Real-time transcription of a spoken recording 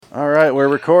right, we're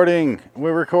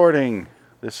recording.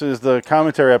 This is the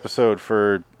commentary episode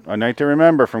for A Night to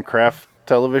Remember from Kraft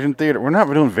Television Theater. We're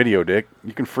not doing video, Dick.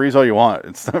 You can freeze all you want.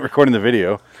 It's not recording the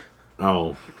video.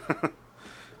 Oh.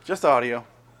 Just audio.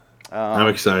 I'm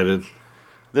excited.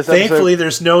 Thankfully,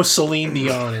 there's no Celine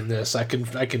Dion in this. I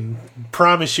can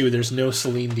promise you there's no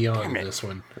Celine Dion in this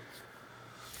one.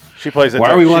 She plays it. Why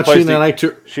are we watching That Night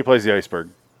to... She plays the iceberg.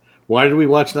 Why did we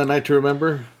watch That Night to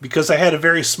Remember? Because I had a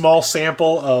very small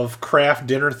sample of Kraft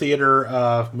Dinner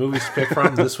Theater movies to pick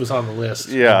from. This was on the list.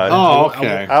 Yeah. Oh,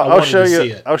 okay. I'll show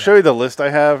you. I'll show you the list I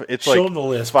have. It's show like them the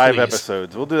list, 5 please.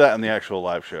 episodes. We'll do that in the actual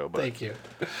live show. But, Thank you.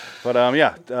 But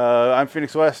I'm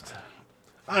Phoenix West.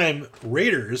 I'm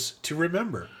Raiders to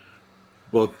Remember.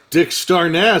 Well, Dick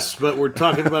Starness, but we're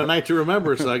talking about A Night to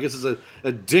Remember, so I guess it's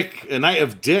a night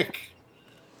of Dick.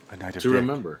 A night of to Dick.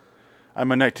 Remember. I'm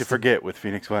A Night to Forget with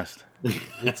Phoenix West.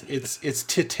 It's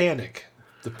Titanic,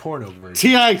 the porno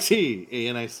version.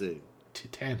 Titanic.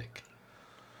 Titanic.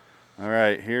 All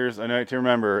right, here's A Night to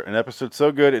Remember. An episode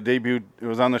so good it debuted. It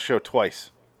was on the show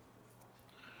twice.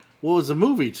 Well, it was a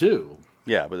movie too.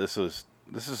 Yeah, but this is.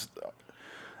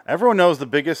 Everyone knows the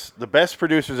best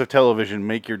producers of television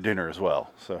make your dinner as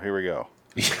well. So here we go.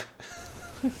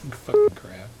 Fucking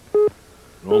crap.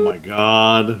 Oh my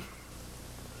God.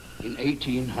 In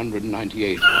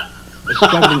 1898, a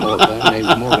struggling author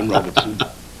named Morgan Robertson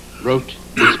wrote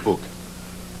this book.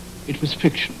 It was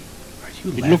fiction.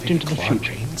 It looked into the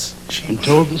future and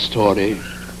told the story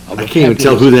of I can't even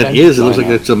tell who that is. It looks like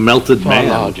it's a melted far man.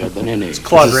 larger than any It's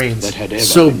Claude Rains. that had ever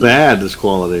So been. bad, this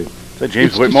quality. Is that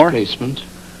James Its Whitmore? displacement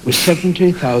was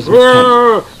 70,000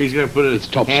 tons. He's going to put his Its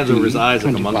top hands over his speed, eyes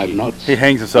like a 25 monkey. knots. He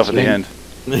hangs himself at the Its end.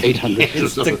 length, 800 feet.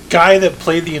 It's the guy that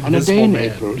played the On a day Invisible in Man.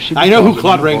 April, she I know who began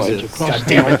Claude a Rains voyage is. across God the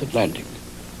damn it. North Atlantic.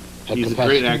 Her He's a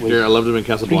capacity great actor. was I loved him in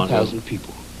Casablanca. 3,000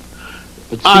 people.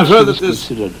 But I've since heard she that was this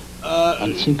considered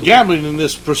unsinkable, gambling in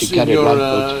this She carried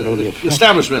lifeboats for only a fraction of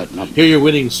establishment. that number. Here you're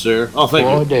winning, sir. Oh, thank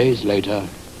 4 you. days later,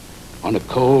 on a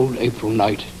cold April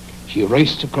night, she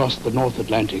raced across the North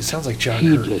Atlantic, He sounds like John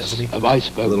Hurt, heedless doesn't he? of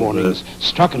iceberg little warnings,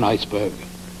 struck an iceberg,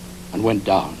 and went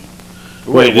down.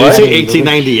 Wait, did you say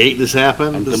 1898 this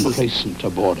happened? And This complacent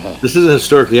aboard her. isn't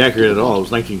historically accurate at all. It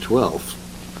was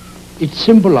 1912. It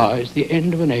symbolized the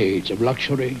end of an age of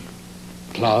luxury,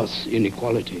 class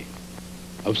inequality,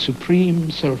 of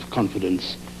supreme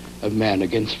self-confidence of man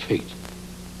against fate.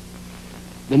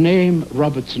 The name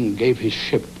Robertson gave his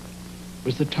ship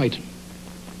was the Titan.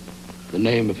 The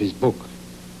name of his book,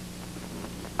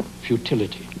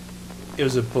 Futility. It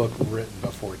was a book written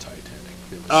before Titanic.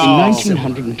 It was Oh. In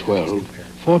 1912,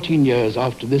 14 years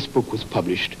after this book was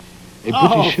published, a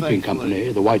British shipping company,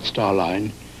 the White Star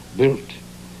Line, built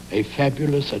a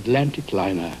fabulous Atlantic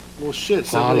liner Well, shit.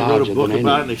 Far Somebody wrote a larger book than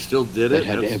about it any and they still did that it.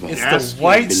 had That's ever- It's nasty. the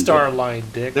White Star Line,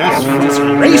 Dick. That's- It's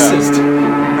racist.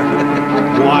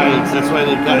 White. That's why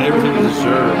they've got everything they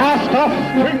deserve.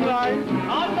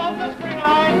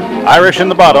 Irish in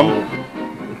the bottom.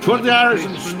 Put the Irish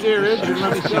in the steerage and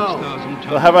let me go.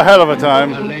 They'll have a hell of a The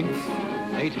time. length,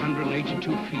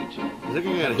 882 feet, I think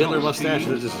I got a Hitler mustache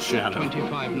or is this a shadow?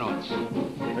 25 knots.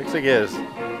 Looks like he has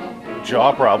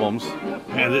jaw problems.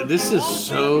 Man, this is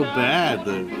so bad.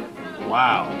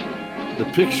 Wow. The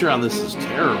picture on this is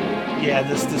terrible. Yeah,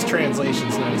 this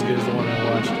translation's not as good as the one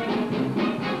I watched.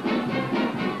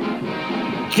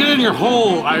 Get in your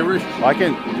hole, Irish.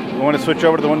 You want to switch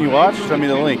over to the one you watched? Send me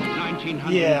the link.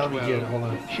 Yeah, let me get it. Hold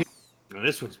on. Man,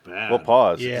 this one's bad. We'll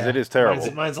pause. 'cause Yeah, it is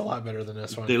terrible. Mine's a lot better than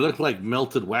this one. They look like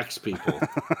melted wax people.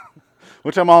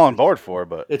 Which I'm all on board for,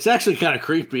 but... It's actually kind of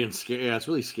creepy and scary. Yeah, it's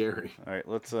really scary. All right,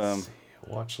 let's...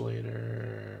 Watch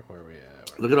later. Where are we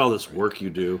at? Look at all this work you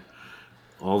do.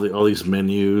 All these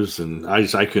menus, and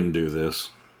I couldn't do this.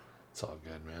 It's all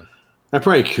good, man. I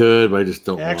probably could, but I just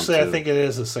don't Actually, want I to. think it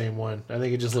is the same one. I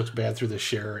think it just looks bad through the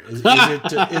share. Is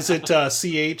it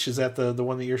CH? Is that the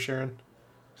one that you're sharing?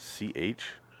 CH?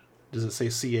 Does it say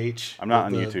CH? I'm not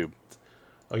on YouTube.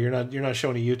 Oh, you're not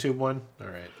showing a YouTube one? All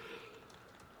right.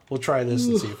 We'll try this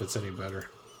and see if it's any better.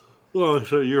 Well,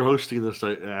 so you're hosting this,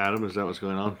 Adam? Is that what's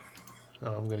going on?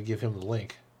 Oh, I'm going to give him the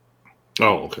link.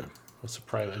 Oh, okay. What's the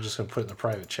private? I'm just going to put it in the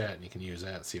private chat, and you can use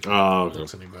that and see if it Okay.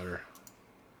 looks any better.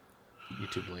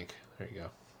 YouTube link. There you go.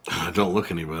 I don't look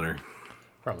any better.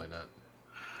 Probably not.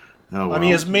 Oh, well. I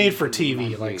mean, it's made for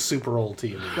TV, like super old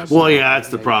TV. Well, yeah, that's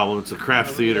the problem. It's a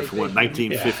craft theater from what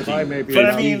 1950. But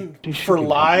I mean, for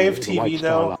live TV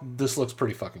though, this looks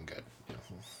pretty fucking good.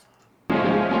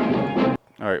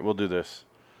 All right, we'll do this.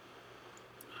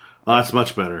 Oh, that's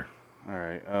much better. All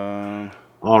right.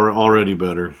 Already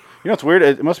better. You know what's weird?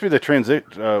 It must be the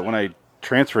transit when I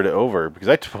transferred it over because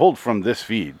I pulled from this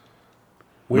feed.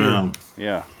 Weird.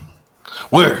 Yeah.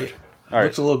 Weird. All right.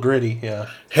 Looks a little gritty, yeah.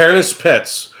 Hairless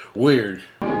pets. Weird.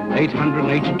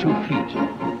 882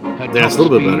 feet. That's a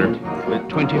little bit better. At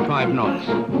 25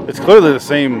 knots. It's clearly the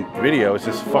same video. It's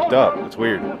just fucked up. It's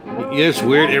weird. Yeah, it's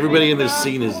weird. Everybody in this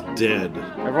scene is dead.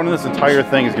 Everyone in this entire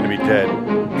thing is going to be dead.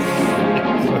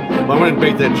 Well, I'm going to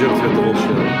make that joke throughout the whole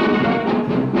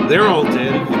show. They're all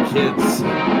dead, even the kids.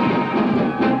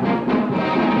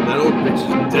 That old bitch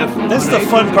is definitely That's the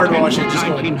fun part of watching it, just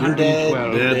going, you're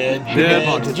 1912. dead,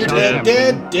 Dead. you're dead, you're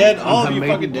dead, dead, all of you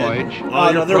fucking dead.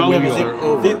 Oh, no, they're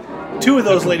women. Two of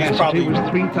those ladies Capacity probably was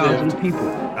 3,000 people.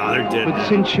 Oh, they're dead. But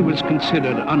since she was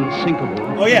considered unsinkable,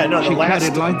 Oh yeah, no, she the last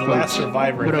carried lifeboats,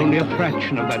 survivor. but I only a think,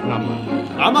 fraction of that number.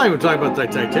 I'm not even talking about the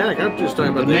Titanic. I'm just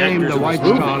talking The about the name, actors the in White this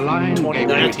movie. Star Line, gave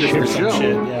 2019 or the some show.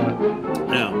 shit, yeah.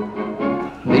 Yeah.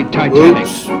 the Titanic.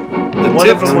 Oops. One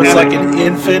of them was like an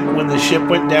infant when the ship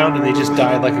went down, and they just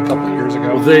died like a couple of years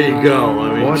ago. Well, there you go. I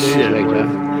 4 mean, days shit. later,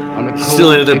 on a Still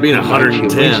cold ended up being April night, she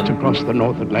 110. raced across the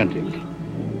North Atlantic,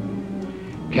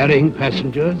 carrying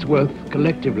passengers worth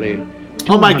collectively.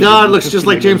 Oh my God, looks $250 just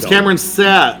like James million. Cameron's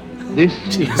set. This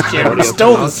James is Cameron the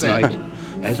stole the last set. night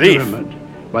as Thief.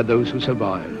 remembered by those who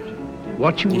survived.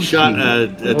 What you He will shot see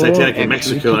a all Titanic in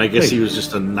actually Mexico, and I took guess he place. was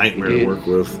just a nightmare to work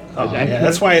with. Oh, yeah,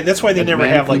 that's why they as never man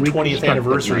have like can 20th reconstruct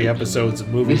anniversary that night. episodes of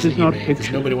movies This is that not he made, because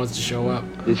fiction. nobody wants to show up.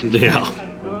 This is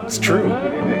Yeah. It's true.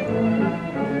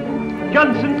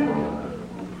 Johnson.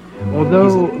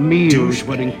 Although meals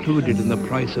were included in the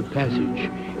price of passage,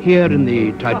 here in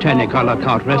the Titanic a la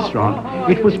carte restaurant,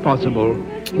 it was possible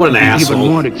What an to be asshole.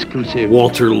 even more exclusive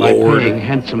Walter by Lord. paying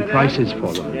handsome prices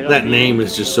for them. That name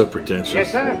is just so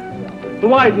pretentious. sir. The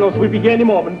White North will begin in a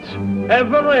moment.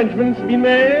 Have arrangements been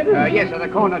made? Yes, at the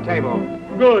corner table.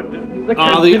 Good. The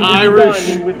Are the captain is Irish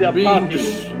dining with their being party.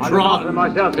 distraught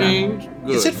myself, sir. and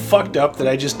Is it good? fucked up that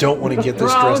I just don't want to get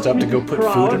this dressed up to go put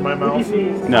food in my mouth?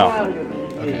 No.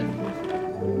 Okay.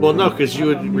 Well, no, because you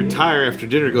would retire after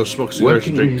dinner, go smoke cigars,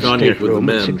 and Working in drink his cognac with the stateroom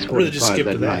at men. Really just 6:45 skip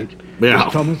that to that. night Yeah.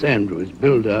 was Thomas Andrews,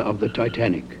 builder of the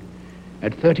Titanic.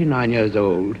 At 39 years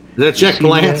old, That Jack the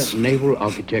senior Palance? naval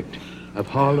architect of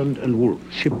Harland and Wolff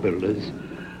Shipbuilders,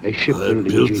 a I shipbuilding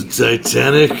built the genius.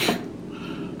 Titanic.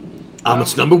 I'm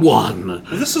its number one.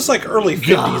 Well, this is like early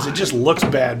 50s. It just looks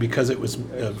bad because it was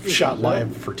shot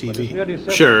live for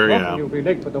TV. Sure, yeah. You'll be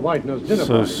late for the White Nose dinner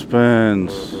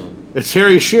Suspense. It's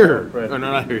Harry Shearer. Oh, no,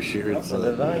 not Harry Shearer. It's, the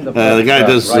guy that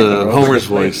does Homer's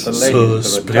voice.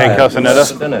 Dan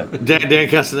Castaneda. Dan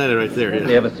Castaneda right there, yeah.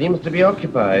 Never seems to be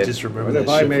occupied. Just remember But that if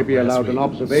I shit may from be last allowed an week.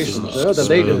 observation, sir, the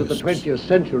ladies of the 20th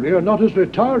century are not as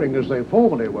retiring as they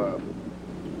formerly were.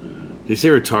 Did he say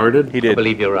retarded? He I did.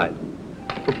 believe you're right.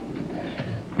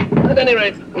 At any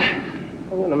rate, I'm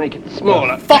going to make it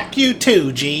smaller. Fuck you too,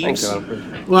 Thank Jeeves. you,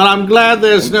 Alfred. Well, I'm glad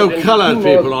there's no colored Two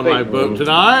more people on my boat staterooms.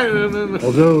 tonight.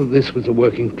 Although this was a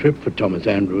working trip for Thomas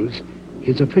Andrews,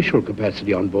 his official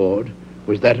capacity on board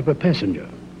was that of a passenger,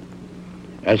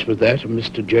 as was that of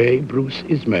Mr. J. Bruce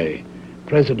Ismay,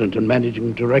 president and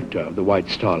managing director of the White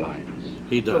Star Lines.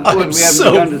 He does. I'm we haven't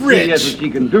so begun to see yet rich. what she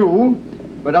can do,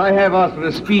 but I have asked for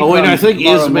a speed Oh, wait, run I think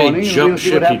tomorrow Ismay morning, and jumped we'll see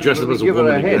ship. what He happens dressed up when as a we give her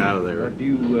woman to get head. out of there. Do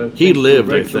you, He think lived,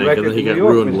 we'll I break the think, and record then he in got New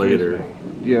York, ruined Mr. later.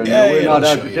 Ismay? Dear, Yeah, no, we're yeah, not I'll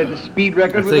out show to you. set the speed I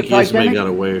record with think the Titanic. Ismay got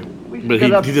away. We But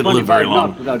set up he didn't live very 25 long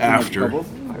knots without too much after. trouble.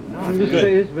 Mr.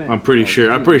 Ismay. I'm pretty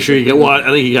sure he got, well, I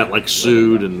think he got like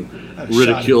sued and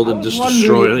ridiculed and just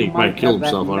destroyed. I think he might kill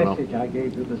himself. I don't know. Message I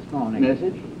gave you this morning.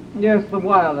 Message? Yes, the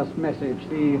wireless message,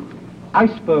 the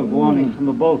iceberg warning from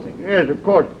the Baltic. Yes, of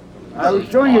course. I was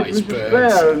showing it to Mrs. Icebergs.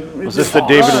 Blair. And Was Mrs. this the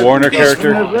David Warner Yes,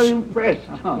 character? I was very impressed.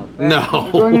 Oh, No.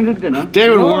 Going into dinner.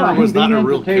 David no, Warner I'm was not being a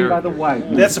real entertained by character. the wife.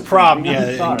 That's the problem, I'm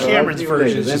yeah. sorry. In Cameron's I'll see you later,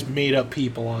 version is then. just made up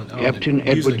people on Captain using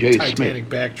Edward J. Titanic Smith.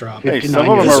 backdrop. Hey, 59 some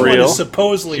of them This are one real. is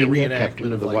supposedly a Senior reenactment captain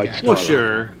of of the like White actual- Well, Star.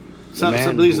 sure. Some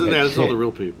man these who had are all the said-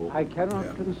 real people. I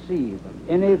cannot conceive of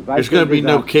any There's gonna be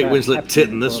no Kate disaster Winslet tit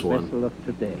in this happening one. for a vessel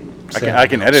of today. I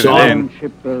can edit So, it in.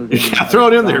 Shipbuilding Yeah, throw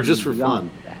it in there has just for gone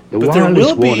fun. The But there wireless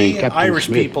will be warning Captain Irish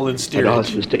Smith people in had steerage.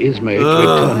 asked Mr. Ismay to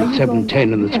return at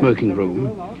 7:10 in the smoking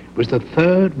room was the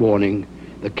third warning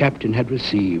the captain had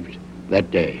received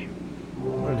that day.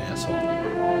 What an asshole.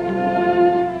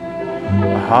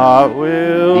 Hot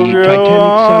will The go Titanic Sound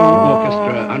on.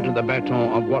 Orchestra under the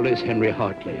baton of Wallace Henry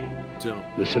Hartley. So,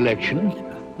 The selection,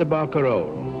 the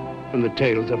Barcarolle, from the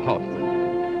Tales of Hoffman.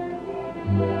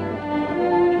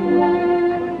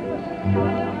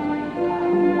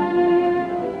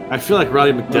 I feel like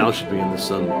Roddy McDowell should be in this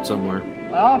somewhere.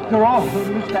 After all,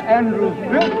 Mr. Andrews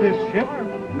built this ship.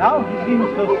 Now he seems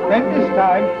to spend his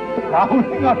time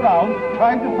prowling around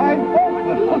trying to find fault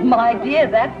with Oh, us. my dear,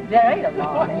 that's very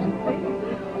alarming.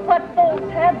 What faults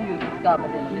have you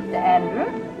discovered in Mr.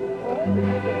 Andrews?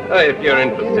 If you're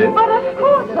interested. But of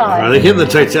course I Are they hitting the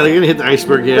Titanic? Are they going to hit the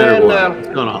iceberg yet, Then, or what? What's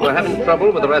going on? we're having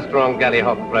trouble with the restaurant galley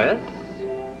hot press.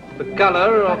 The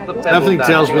color of the pebble Nothing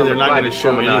tells me dashing they're on not the going to right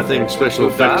show promenade anything is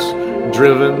special too dark. effects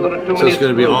driven, so it's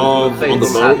going to be all on the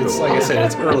boat. It's like I said,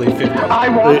 it's early 50s. I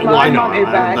want Well, my I know. money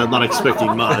back. I'm not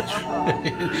expecting much.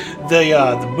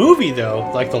 The movie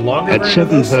though, like the longer At version of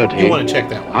this, 7:30, you want to check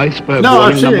that one. Iceberg No,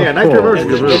 warning I've seen it. Yeah, number Night Terror 4 is a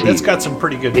good was movie. That's received. got some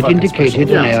pretty good. It fucking indicated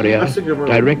special an Yeah, area that's a good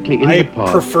movie. directly in I the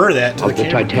path prefer that to of the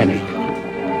camera. Titanic.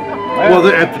 Well,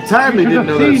 at the time they didn't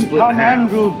know that it Seen split in Tom half.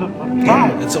 Andrews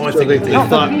That's the only So thing they that they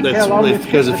thought that's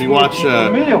because if you watch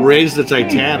Raise the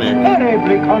Titanic,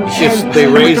 terribly just they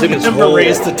raise it as remember whole.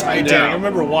 Raise the Titanic. Yeah. I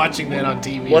remember watching that on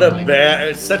TV. What a Like, bad!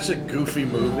 It's such a goofy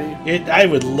movie. I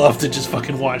would love to just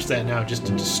fucking watch that now, just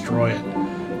to destroy it.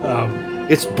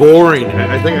 It's boring.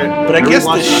 I think. But I guess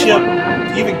the rewatched that ship,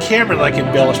 one. even Cameron like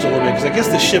embellished a little bit because I guess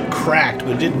the ship cracked,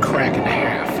 but it didn't crack in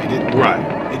half. It didn't.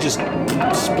 Right. It just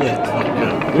split.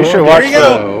 You should There watch you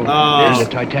go. There's Oh, the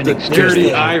Titanic the dirty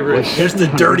was Irish. Here's the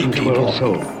dirty 712 people.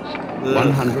 souls,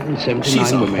 179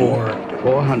 She's a women, whore.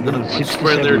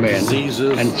 467 their men,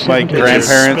 diseases. and My 70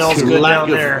 grandparents. Smells good Lack down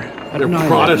of- there. At They're 9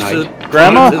 Protestant. that night,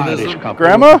 Grandma? an Irish couple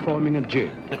Grandma? performing a jig.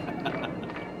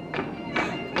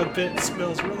 The pit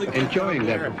smells really good. Enjoying down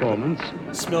their there. performance,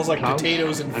 Smells like Klaus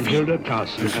potatoes and and feet. Hilda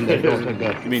Carson and their daughter You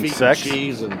Gertrude. mean Feet sex? and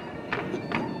cheese and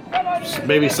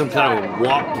maybe some kind of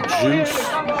wop juice.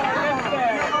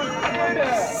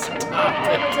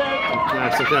 Yeah,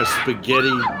 some kind of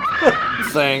spaghetti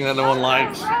thing that no one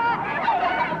likes.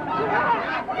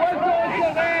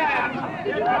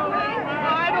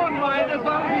 I don't mind as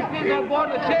long as he's on board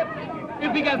the ship.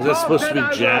 If he gets Is that supposed to be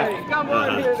Jack?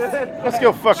 Let's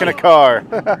go fuck in a car.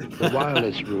 The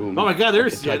wireless room. Oh my God!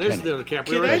 There's of the there's Titanic. DiCaprio.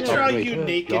 Can I right there. try you Operator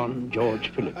naked? John George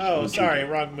Phillips. Oh, on sorry,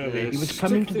 duty. wrong movie. He was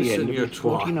coming to Stick the this end in of your his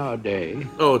twat. 14-hour day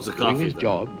Oh, it's a doing coffee. his then.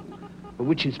 job, for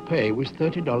which his pay was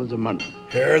 $30 a month,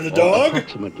 Hair of the or dog?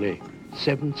 approximately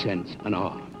 7 cents an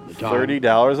hour. The time,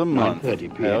 $30 a month. 9:30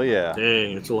 p.m. Hell yeah.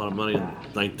 Dang, it's a lot of money in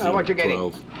what you getting?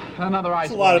 1912. Another ice.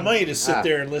 It's a lot of money to sit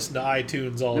there and listen to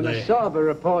iTunes all The day. Masaba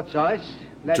reports ice.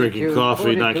 Drinking latitude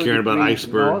coffee, not 42 caring about degrees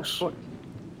icebergs. north.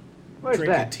 Where's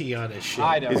Drinking that? tea on his shit.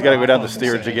 I don't He's got to go down Oh, the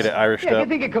steerage to get it Irished Yeah, you up.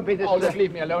 think it could be this? Oh, just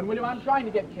leave me alone, will you? I'm trying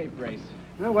to get Cape Race.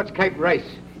 What's Cape Race?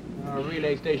 A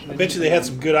relay station. I bet you they had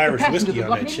some good Irish whiskey on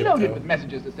that ship, loaded though. with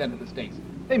messages to send to the States.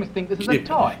 They must think this is a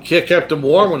toy. Kept them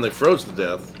warm when they froze to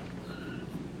death.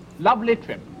 Lovely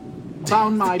trip.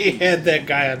 Found my He beat. had that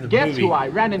guy on the Guess movie. who I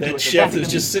ran into That at the chef was Vatican,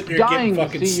 just sitting there dying getting to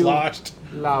fucking see you. sloshed.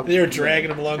 Love. They were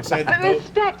dragging him alongside the boat.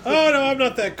 stacks of- Oh no, I'm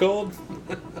not that cold.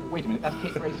 Wait a minute, that's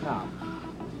Cape Race now.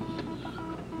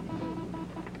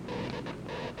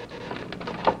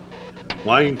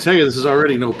 Well, I can tell you this is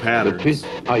already no The pattern.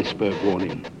 5th iceberg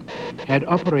warning. Had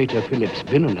operator Phillips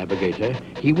been a navigator,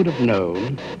 he would have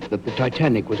known that the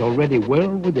Titanic was already well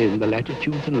within the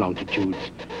latitudes and longitudes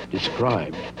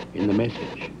described in the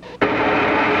message.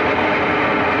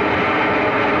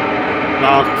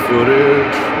 Stock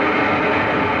footage.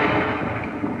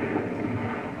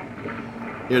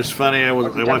 It was funny. I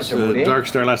watched the Dark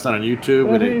Star last night on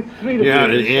YouTube, and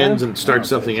it ends and it starts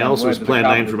something else. It was Plan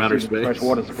 9 from Outer Space. Fresh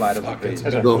water supply doesn't freeze.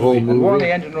 The whole And warn movie.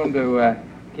 the engine room to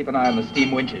keep an eye on the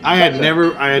steam winches. I had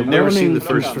never seen the Warning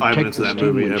first to 5 protect minutes of the that steam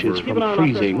movie winches ever. from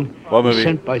freezing What was movie?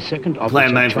 sent by Second Plan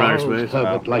Officer 9 from Outer Charles Space.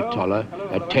 Herbert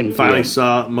Lightoller at 10 Finally p.m.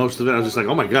 saw most of it. I was just like,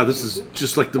 oh my God, this is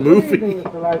just like the movie.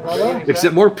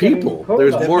 Except more people.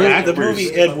 There's more The actors.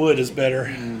 movie Ed Wood is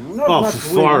better. Oh,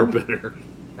 far better.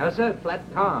 No, sir, flat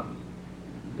calm.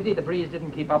 Pity the breeze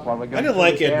didn't keep up while we're going. I didn't through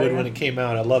like this Ed Wood area. when it came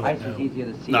out. I love it Ice is now. easier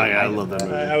to see. No, yeah, I love that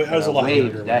movie. I was a lot Waves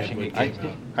younger when Ed dashing Wood came against it.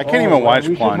 out. I can't even watch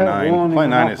Plan 9. Plan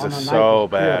 9 is just so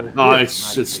bad. Oh,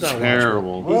 it's not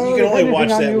terrible. You can only watch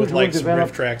that with like some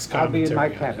riff tracks I'll be in my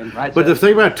commentary. cabin. Right, But sir. the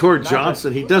thing about Tor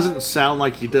Johnson, he doesn't sound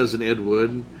like he does in Ed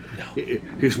Wood.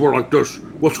 He's more like this.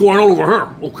 What's going on over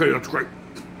here? Okay, that's great.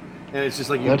 And it's just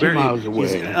like you 30 barely. miles He's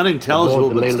away, unintelligible,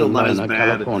 aboard the but still Leyland not as liner, bad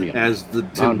California, as the Tim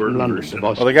bound from Burton London to version.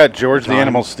 Boston. Well, they got George the Time,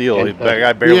 Animal Steel. 10:30. That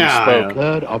guy barely Yeah, spoke.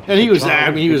 Third Officer And he was,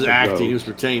 Charles he was Christopher acting. He was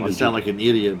Grove pretending to on sound duty. like an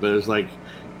idiot, but it's like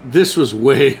this was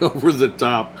way over the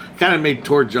top. Kind of made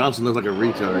Tor Johnson look like a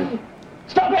retard.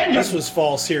 This was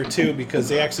false here too because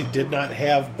they actually did not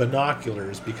have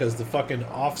binoculars because the fucking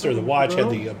officer of the watch had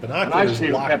the binoculars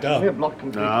locked up. And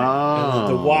Oh.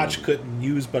 the watch couldn't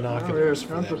use binoculars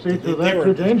for that. proceed They to that were-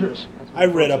 too dangerous. I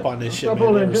read up on this shit,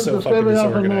 man. They were so fucking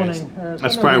disorganized.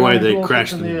 That's probably why they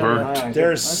crashed and burnt.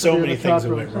 There's so many things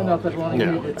that went wrong.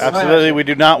 Yeah. Absolutely, we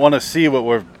do not want to see what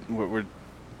we're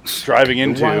driving The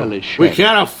into. wireless We shed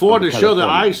can't afford of to show the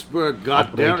California. iceberg,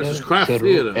 goddammit. This is Operator craft Cyril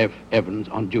theater. F. Evans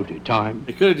on duty. Time.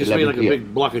 They could have just made 11 like a p.m.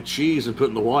 big block of cheese and put it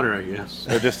in the water, I guess.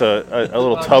 Or just a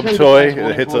little tub toy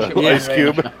that hits an ice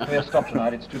cube. We'll stop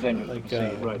tonight. It's too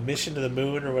dangerous. Like Mission to the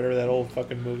Moon or whatever that old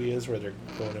fucking movie is where they're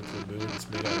going up to the moon. It's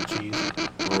made out of cheese.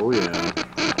 Oh, yeah.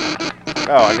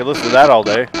 Oh, I could listen to that all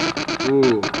day.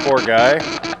 Ooh. Poor guy.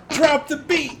 Drop the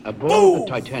beat. Aboard Boom. the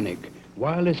Titanic,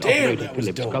 wireless Damn, operator that was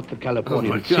Phillips dope. got the Oh, Californian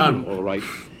my God. signal all right.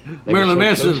 They Marilyn were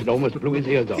so close Manson. it almost blew his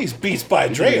ears off. These beats by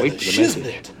He Dre didn't are wait the for the shiznit.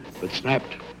 message, but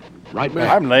snapped right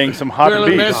back. I'm laying some hot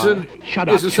Marilyn beats. Manson Shut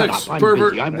is up, a shut sex up. I'm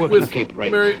pervert busy. I'm working with Cape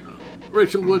Race.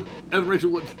 Rachel Wood and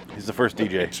Rachel Wood. He's the first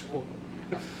DJ.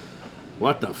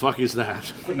 What the fuck is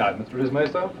that? Good night, Mr.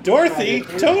 Ismayso. Dorothy,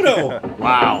 Toto,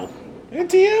 Wow.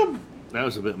 NTM. That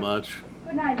was a bit much.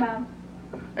 Good night, Mom.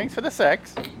 Thanks for the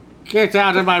sex. Get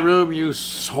out of my room, you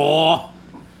saw.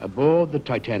 Aboard the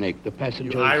Titanic, the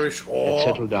passengers You Irish whore. had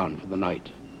settled down for the night.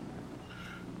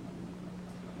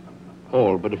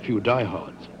 All but a few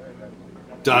diehards.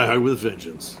 Die Hard with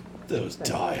Vengeance. Those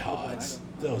diehards.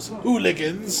 Those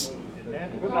hooligans.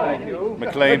 Good night, you.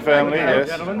 McLean family, yes.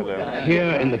 Gentlemen. Hello.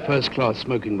 Here in the first-class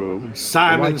smoking room,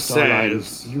 Simon the White Star Line's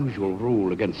says. usual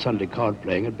rule against Sunday card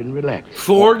playing had been relaxed.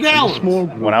 4 And a gallons. small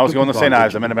group When I was took going to St. advantage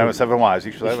Ives, I of met a the man with 7 wives.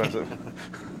 You should have.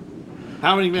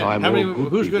 How many men? Time How many? old group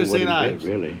Who's going to people say wouldn't knives?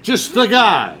 get, really. Just the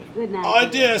guy. Good night. I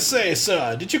dare say,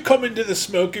 sir, did you come into the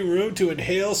smoking room to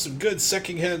inhale some good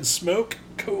secondhand smoke?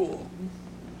 Cool.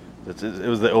 It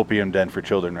was the opium den for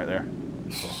children right there.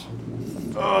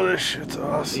 Oh, this shit's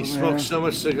awesome. He man. smokes so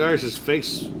much cigars, his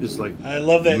face is like. I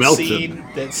love that Melted. scene.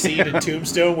 That scene in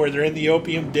Tombstone where they're in the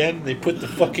opium den and they put the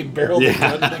fucking barrel Yeah, of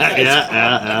gun in the guy's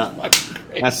yeah. Fucking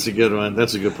great. That's a good one.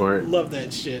 That's a good part. Love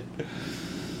that shit.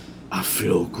 I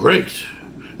feel great.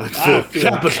 I I feel,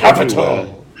 feel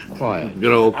capital. Quiet.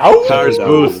 Good old Ow. Cars Down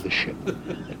Booth. with the ship.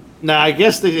 Now, I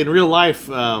guess in real life,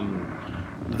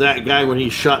 that guy, when he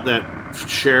shot that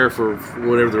sheriff or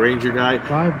whatever, the ranger guy,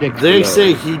 5 decks they below,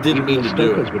 say he didn't even mean the to do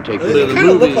stokers it. would take It The the kind of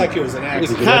movie- looked like it was an It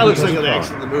accident. kind of looks like an Almost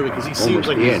accident in the movie because he seems Almost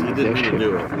like the he end of didn't their mean to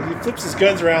do it. He flips his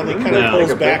guns around. He kind of Yeah.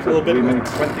 pulls back a little bit. We made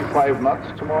 25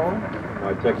 knots tomorrow.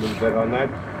 Might take a little better on that.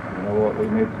 You know what we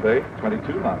made today?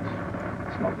 22 knots.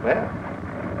 It's not bad.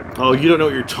 Oh, you don't know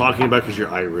what you're talking about because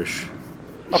you're Irish.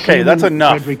 Okay, that's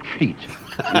enough. Frederick Fleet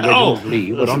and Oh. Reginald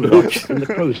Lee were on watch in the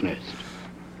crow's nest.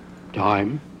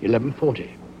 Time 11:40.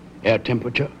 Air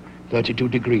temperature 32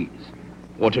 degrees.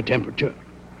 Water temperature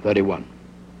 31.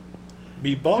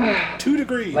 Me bum, 2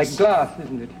 degrees. Like glass,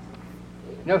 isn't it?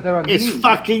 You know, if there are It's gleams,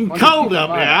 fucking one should cold keep in up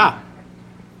mind. there.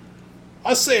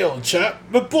 I say, old chap,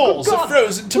 my balls Oh, are God.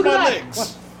 frozen to Look at my that.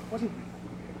 legs. What is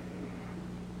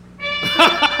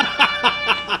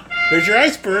There's your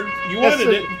iceberg. You wanted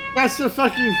it. That's the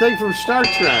fucking thing from Star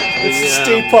Trek. It's a The,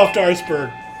 Stay Puffed iceberg.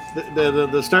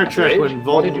 the Star Trek when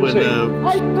What did you say?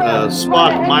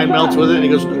 Spock mind melts with it and he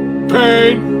goes,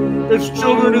 pain! It's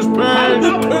children is pain!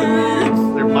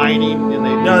 They're mining and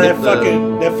they No, hit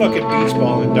that fucking beach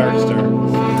ball in Dark Star.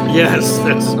 Yes,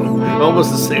 that's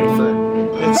almost the same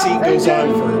thing. That scene goes on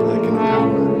for like an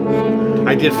hour.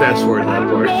 I did fast forward that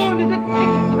part.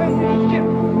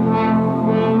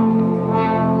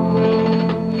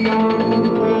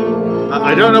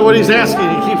 I don't know what he's asking.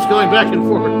 He keeps going back and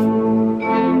forth.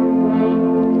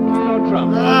 No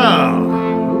trouble.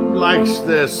 Oh, who likes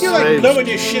this? You're like Saves- blowing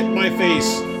your shit in my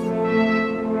face.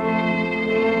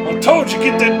 I told you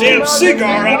get that damn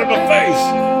cigar out of my face.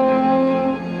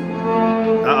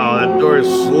 Uh-oh, that door is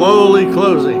slowly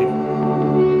closing.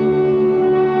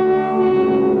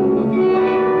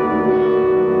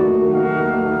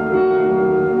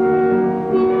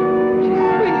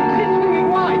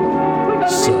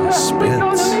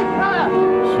 Suspense. Suspense.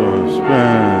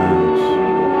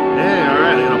 Hey, all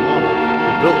right, they got a model.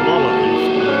 They built a model.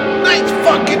 Nice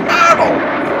fucking model.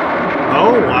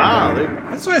 Oh, wow.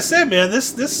 That's what I said, man.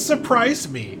 This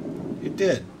surprised me. It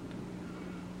did.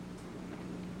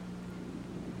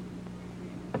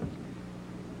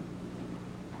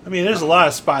 I mean, there's a lot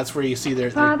of spots where you see they're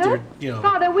Father? you know,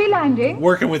 Father, we landing?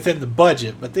 working within the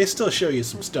budget, but they still show you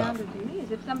some stuff. Sounded to me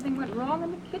as if something went wrong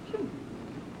in the kitchen.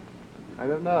 I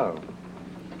don't know.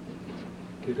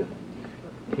 Hilda,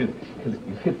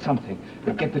 you've hit something.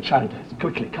 Get the child.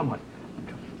 Quickly, come on.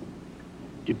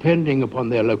 Depending upon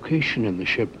their location in the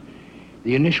ship,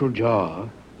 the initial jar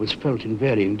was felt in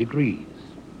varying degrees.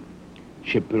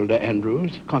 Shipbuilder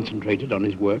Andrews concentrated on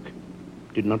his work,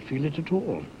 did not feel it at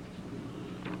all.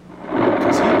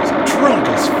 Because he was drunk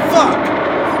as fuck.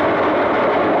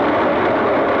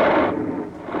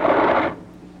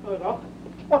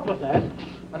 What was that?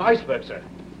 An iceberg, sir.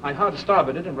 I hard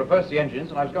starboarded and reversed the engines,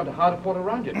 and I was going to hard a port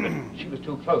around it, but she was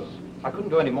too close. I couldn't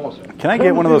do any more, sir. Can I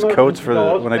get one of those coats for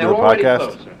when I do the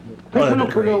podcast? That'd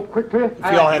be great. Quickly. If you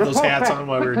all had those hats on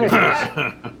while we were doing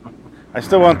this. I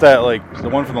still want that, like the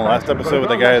one from the last episode with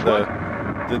the guy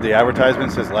did the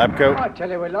advertisement says lab coat. I tell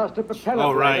you, we lost a propeller.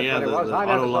 Oh, right, yeah, That's the what it was. I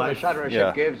auto never saw the light. shadow a Yeah,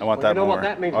 ship gives. I want Well, that you know more. what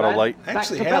that means, Auto lad? light. I Back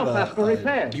actually to have Belfast for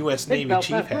repair. a U.S. It's Navy Belfast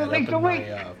chief for hat at least a week.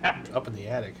 up in the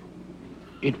attic.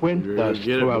 It went You're thus gonna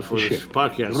get it throughout before the this ship.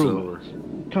 podcast is over.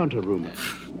 Rumors, counter-rumors.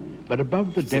 But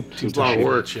above the depths of It's a the lot of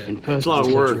ship, work. in It's first a lot of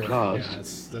and work. second class, Yeah,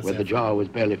 that's where the effort. jar was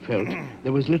barely felt,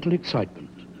 there was little excitement,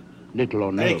 little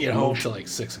or no I didn't get home emotion. till like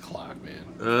 6 o'clock,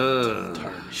 man.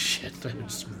 Tired as shit. I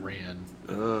just ran.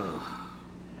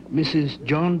 Mrs.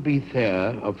 John B.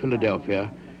 Thayer of Philadelphia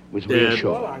was Dead. Well,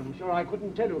 reassured. I'm sure I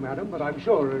couldn't tell you, madam, but I'm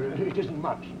sure it isn't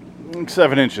much.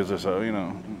 7 inches or so, you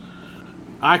know.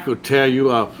 I could tear you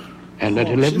up. And at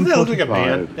Doesn't that look like a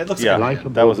man? 11:45, That looks Yeah, like a life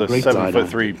man. that was aboard a the Great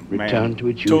 7'3" Zidon man. returned to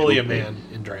its usual Totally a place. man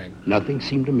in drag. Nothing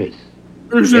seemed amiss.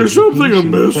 Is there something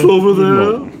amiss over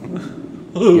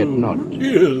there? Yet not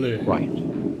Really? quite.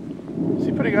 Is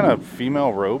he putting on a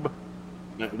female robe?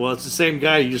 Well, it's the same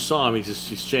guy. You just saw him.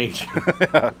 He's changed.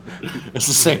 It's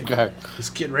the same guy. He's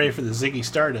getting ready for the Ziggy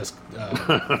Stardust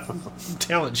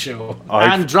talent show.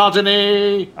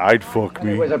 Androgyny. I'd fuck It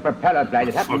me. was a propeller blade.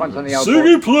 It happened once on the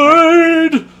Ziggy outboard.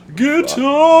 played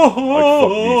guitar. I'd fuck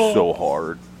me so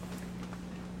hard.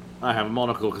 I have a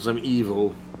monocle because I'm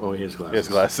evil. Oh, he has glasses. He has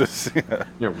glasses. Yeah.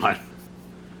 Never mind.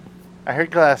 I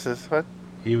heard glasses. What?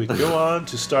 He would go on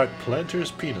to start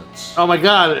Planters Peanuts. Oh my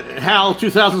God, Hal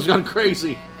 2000's gone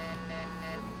crazy.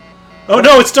 Oh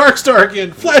no, it's Dark Star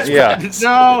again. Flashback. Yeah.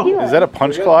 No. Is that a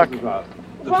punch clock?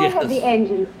 Why have the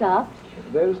engine stopped?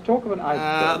 There's talk of an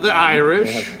iceberg. The Irish.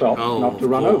 They have stopped Oh, not to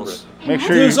of run over course. it. Make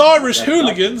sure Those you... Irish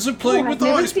hooligans are playing with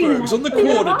I've never seen icebergs on the one.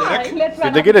 quarter deck. Let's run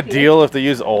Did they up get a the deal if they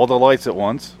use all the lights at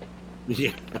once?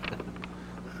 Yeah.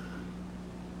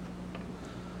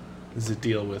 This is a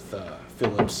deal with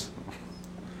Phillips.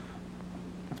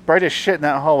 It's bright as shit in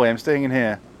that hallway. I'm staying in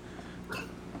here.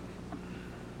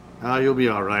 Oh, you'll be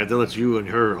all right. They'll let you and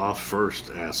her off first,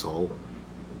 asshole.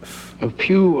 A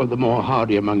few of the more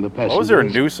hardy among the passengers was there a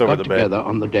noose over got the bed? together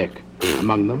on the deck.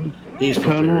 Among them, He's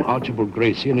Colonel prepared. Archibald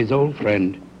Gracie and his old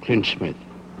friend, Clint Smith.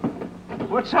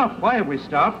 What's up? Why have we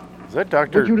stopped? Is that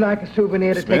Dr. Would you like a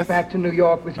souvenir to Smith? take back to New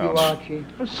York with you, Oh. Archie?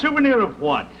 A souvenir of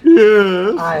what?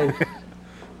 Yes. Ice.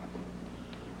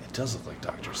 It does look like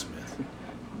Dr. Smith.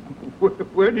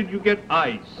 Where did you get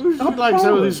ice? She likes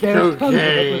some of this There's tons of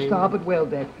it was cocaine. starboard well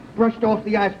deck. Brushed off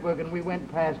the iceberg and we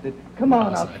went past it. Come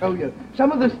on, I'll show you.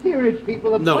 Some of the steerage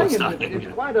people are No, playing it's not. with it.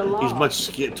 It's quite a lot. He's much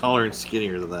taller and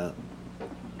skinnier than that.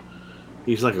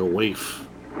 He's like a waif.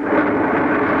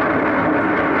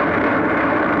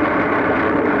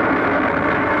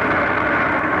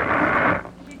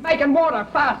 Making water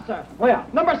faster. Where?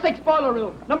 Number 6 boiler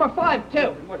room. Number 5 too.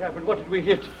 What happened? What did we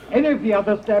hit? Any of the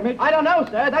others damaged? I don't know,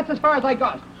 sir. That's as far as I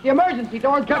got. The emergency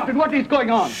door's Captain, what is going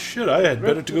on? Shit, I had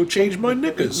better to go change my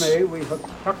knickers. May we have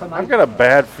struck a I've nice got a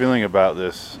bad feeling about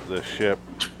this ship.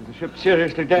 Is the ship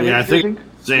seriously damaged? Yeah, I you think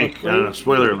Zink.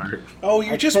 Spoiler alert. Oh,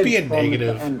 you're just being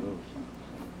negative.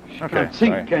 Okay, Can't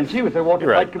sink, sorry. can she, with the water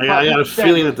You're right. tight I got a compartment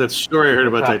feeling damaged? that story I heard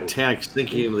about Titanic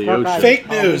sinking into the ocean. Fake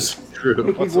news.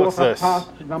 True. What's this?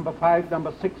 number 5,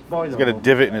 number 6 boiler He's got a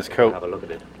divot in his coat. Have a look at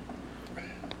it.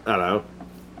 I don't know.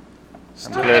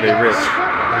 Very rich.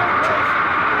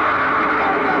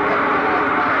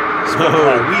 Smoke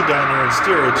our weed down there in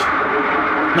steerage.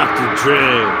 Dr. Dre.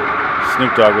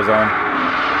 Snoop Dogg was on.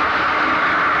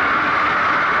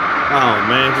 Oh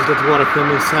man, just let the water come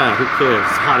inside. Who cares?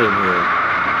 It's hot in here.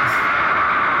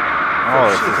 Oh,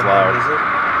 this is loud. Is it?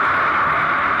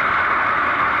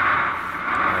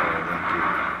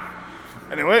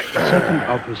 Anyway, Second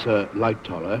Officer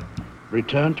Lightoller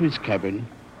returned to his cabin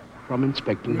from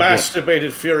inspecting the deck. Masturbated He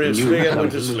furiously knew and went something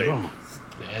to was sleep. wrong.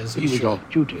 As He he was should. off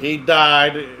duty. He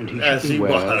died And he as should he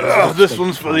beware was. oh, this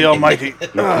one's for the Almighty. in case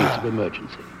of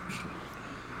emergency.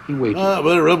 He waited.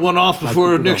 Better rub one off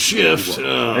before Like the next doctor shift.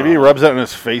 was. Maybe he rubs that in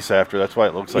his face after. That's why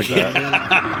it looks like that.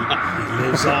 He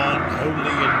lives on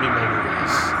only in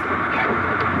memories.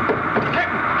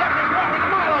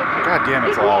 God damn,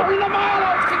 it's loud.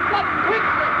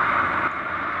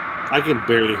 I can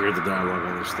barely hear the dialogue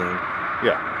on this thing.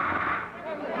 Yeah.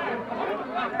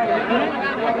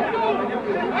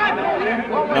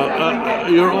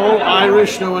 You're all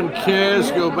Irish, no one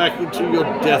cares. Go back into your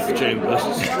death chambers.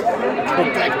 Go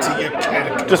back to your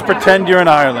catacomb. Just pretend you're in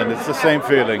Ireland. It's the same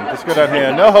feeling. Just go down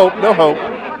here. No hope, no hope.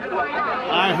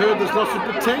 I heard there's lots of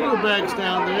potato bags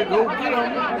down there. Go get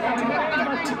them.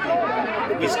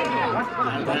 You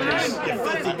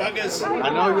filthy buggers. I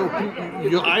know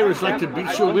you Irish like to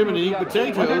beat your women and eat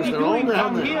potatoes. They're all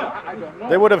down there.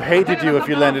 They would have hated you if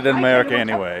you landed in America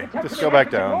anyway. Just go back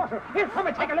down.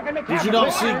 Did you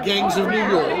not see Gangs of New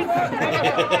York?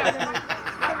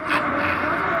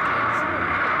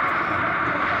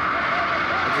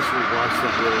 I just rewatched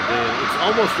that the other day. It's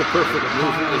almost a perfect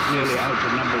movie. It's nearly just out to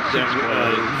number 6.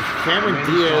 Cameron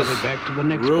Diaz back to the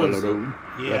next ruins boiler room,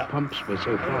 Yeah. where pumps were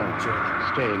so far,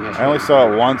 staying ahead. I only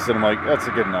saw it once, and I'm like, that's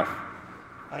good enough.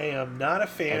 I am not a At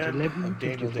fan of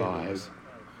Daniel 11:55, Day-Lewis.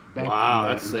 back Wow,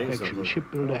 from that's their saying inspection, something.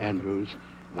 shipbuilder Andrews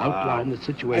outlined the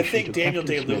situation. I think to Daniel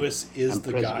Captain Day-Lewis Smith is and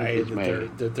the President guy Ismay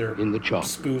that they're in the chop.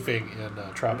 spoofing in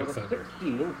Tropic Thunder.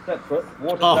 16 separate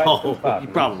watertight Oh,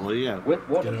 compartments probably, yeah. with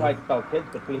watertight bulkheads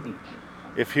between each.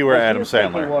 If he were Adam Taking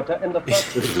Sandler. water in the first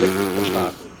 6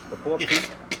 compartments. The 4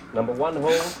 feet, number 1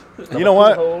 hole. You know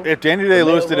what? If Daniel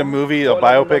Day-Lewis did a movie, a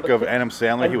biopic of Adam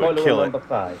Sandler, he would kill it.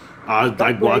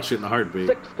 I'd watch it in a heartbeat.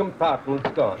 6 compartments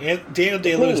gone. And Daniel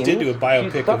Day-Lewis did do a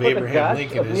biopic of Abraham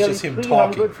Lincoln. It's just him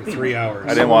talking for 3 hours. I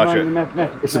didn't watch it.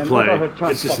 It's a play.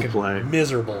 It's just a Fucking play.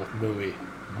 miserable movie.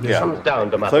 Yeah, Comes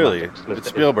down to clearly. mathematics, Mr. It's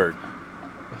Spielberg.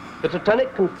 The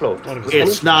Titanic can float. One of his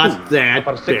It's not that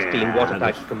Upper 16 bad.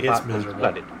 watertight compartments miserable.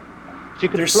 flooded. She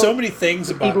could There's float so many things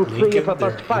about even 3 Lincoln of her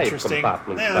that first are 5 interesting.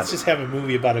 compartments Let's flooded. just have a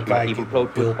movie about a guy Might even getting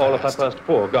float built with all of her past. first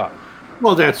 4 gone.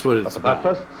 Well, that's what it's But her about.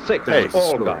 first 6 Hey,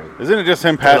 all gone. Isn't it just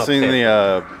him passing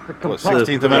the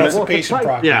 16th Amendment? Emancipation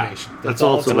Proclamation. Yeah, that's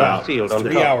all it's about. Sealed on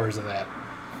 3 top. hours of that.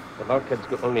 The bulkheads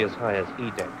go only as high as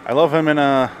E-deck. I love him in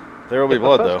There Will Be If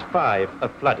Blood, the though. first 5 are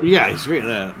flooded, Yeah, he's great at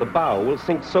that. the bow will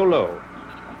sink so low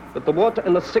that the water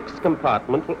in the 6th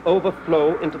compartment will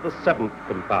overflow into the 7th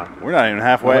compartment. We're not even When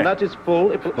halfway. that is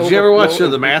full, it will Did you ever watch overflow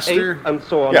The into Master? 8th and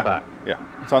so on Yeah, back. yeah.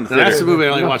 It's on the Now, that's theater. the movie I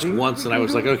only watched once, and I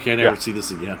was like, okay, I never Yeah. see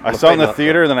this again. I saw it in the not.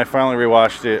 theater, then I finally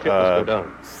rewatched it Ship must go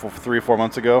down. 3 or 4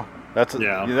 months ago. That's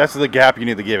Yeah. that's the gap you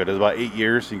need to give it. It's about 8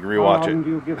 years. You can rewatch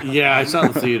it. Yeah, I saw it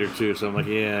in the theater too, so I'm like,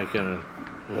 yeah, I kind of.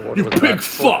 The water You was big about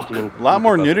fuck! 14 A lot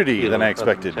more feet above the nudity field than I of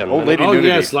expected. 10 Old lady Oh nudity.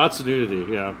 yes, lots of nudity.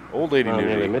 Yeah, Old lady Nearly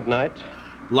nudity. midnight.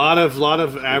 lot of average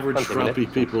Front of the frumpy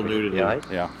next people to nudity. the ice.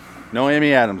 Yeah. No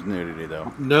Amy Adams nudity,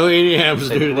 though. No Amy Adams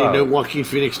Hey, nudity, wow. no Joaquin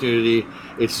Phoenix nudity.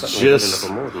 It's Certainly just a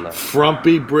little more than that.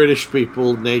 frumpy British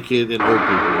people naked and old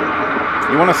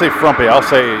people. You want to say frumpy, I'll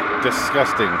say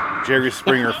disgusting. Jerry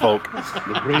Springer folk.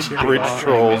 The great Bridge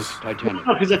trolls. Titanic.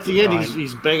 No, because at the end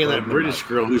he's banging that British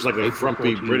girl who's like a April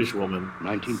frumpy 14, British woman, but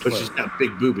 1912. she's got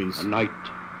big boobies. A night.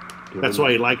 to That's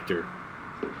why he remember. liked her.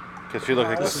 Because she looked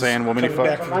like the This is sand woman he coming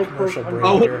back fucked. from the commercial break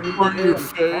Oh, here. burn your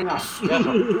face.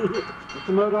 Mr.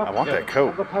 Murdoch, I want that have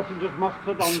coat. the passengers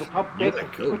mustered on the top Yeah, deck that as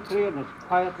coat. quickly and as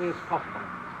quietly as possible.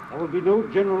 There will be no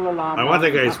general alarm. I want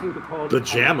that now, guy's nothing to cause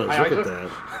pajamas. panic. Look at that.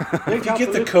 If you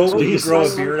get the coat, will you Jesus. grow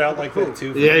a beard out like that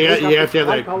too? Yeah, yeah, you have to have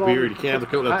that beard. You can't have the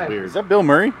coat without the Is beard. that Bill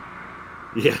Murray?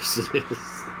 Yes, it is.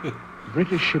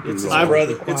 British shipping It's his laws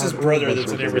brother. required It's his all brother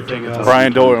that's vessels in everything of else.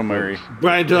 Brian Doyle Murray.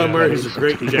 Brian Doyle Yeah, Murray is a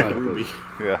great Jack Ruby.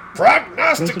 Yeah.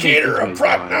 Prognosticator of President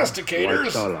White prognosticators.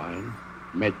 Star Line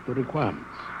met the requirements.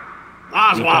 The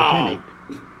Oswald! Titanic,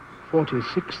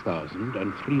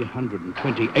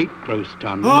 46,328 gross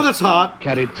tons, Oh, that's hot.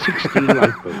 carried 16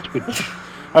 lifeboats, which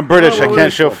I'm British. I Oh,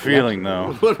 can't show well, feeling,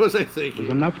 though. What was I was thinking?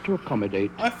 enough to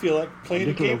accommodate I feel like a playing a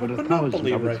little game over of 1,000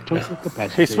 Monopoly of its right total now.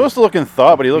 capacity. He's supposed to look in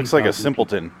thought, but he looks like a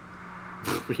simpleton.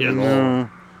 Yeah.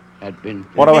 Had been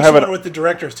What do I Makes have you it? wonder what the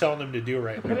director's telling him to do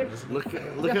right now. isn't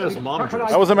it? Look at his monitor.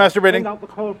 I wasn't masturbating. Send out the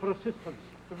call for assistance.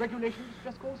 The regulations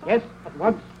just goes on. Yes, at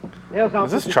once. There's our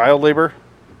Is this child labor?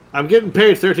 I'm getting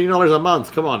paid $13 a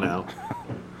month. Come on now.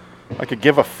 I could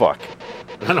give a fuck.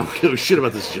 I don't give a shit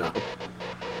about this job.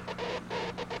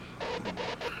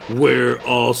 We're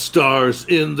all stars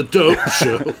in the dope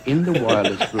show. in the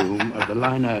wireless room of the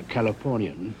liner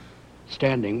Californian,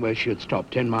 standing where she had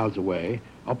stopped 10 miles away.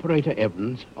 Operator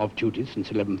Evans, off duty since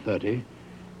 11:30,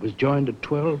 was joined at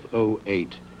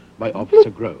 12:08 by Officer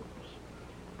Groves.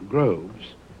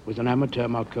 Groves was an amateur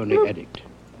Marconi addict.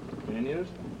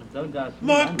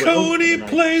 Marconi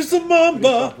plays the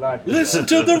mamba. Listen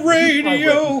to the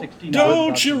radio.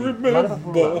 Don't you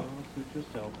remember?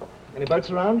 Any boats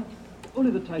around?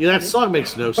 Yeah, that song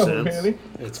makes no sense.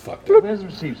 It's fucked up. Where's the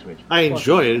receive switch? I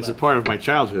enjoy it. It's a part of my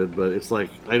childhood, but it's like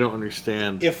I don't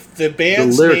understand. If the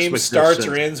band's lyrics name make no starts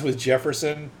or sense. ends with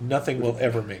Jefferson, nothing will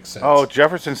ever make sense. Oh,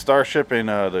 Jefferson Starship in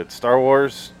the Star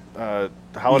Wars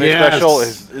holiday Yes. special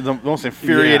is the most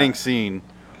infuriating Yeah. scene.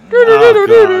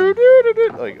 Oh,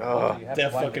 God. Like,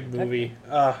 that fucking movie.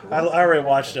 I already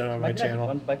watched it on my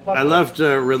channel. I loved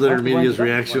Red Letter Media's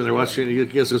reaction when they're watching it. He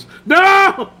goes,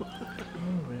 "No!"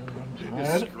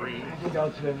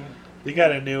 They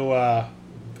got a new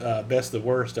Best of the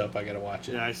Worst up. I got to watch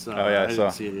it. Yeah, I saw. Oh yeah, I saw.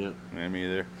 didn't see it yet. Yeah, me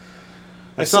either.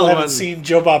 I still haven't seen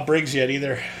Joe Bob Briggs yet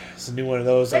either. It's a new one of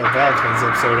those on Valentine's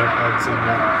episode. I haven't seen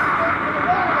that.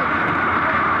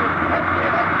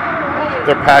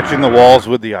 They're patching the walls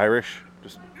with the Irish.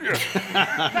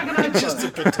 Just the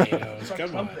potatoes.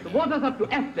 Come on. The water's up to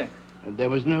F deck.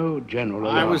 There was no general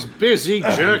I was busy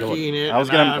jerking it. I was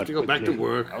and gonna- I have to go back to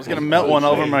work. I was gonna melt one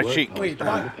over my cheek. Wait,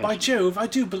 by Jove, I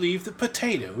do believe that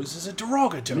potatoes is a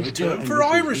derogatory term for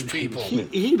Irish people.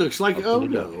 He looks like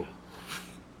Odo.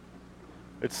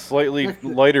 It's slightly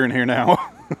lighter in here now.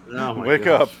 Oh my Wake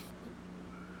gosh. up.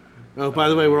 Oh, by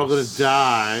the way, we're all gonna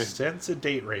die. Sense a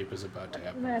date rape is about to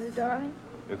happen. Matter, darling?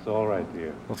 It's all right,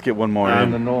 dear. Let's get one more In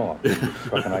the in. north,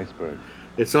 struck an iceberg.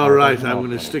 It's all right. I'm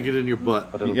gonna stick it in your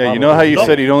butt. But it'll Yeah, you know how you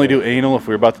probably- said you'd only do anal if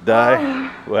we were about to die?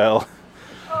 Well,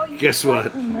 Guess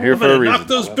what? here I'm for a gonna reason. knock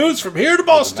those boots from here to As a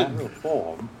matter Boston. of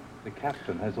form, the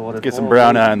captain has ordered Get some all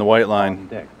brown eye sailors on the white on line.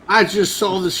 deck. I just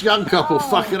saw this young couple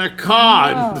fucking a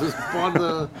car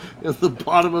in the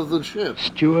bottom of the ship.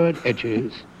 Stuart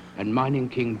Edges and mining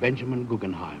king Benjamin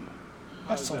Guggenheim.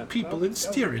 I saw people in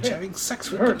steerage having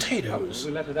sex with potatoes.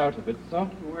 We let it out a bit, sir.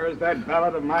 Where's that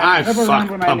ballad of mine? I Never fuck run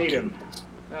when I need pumpkin. him.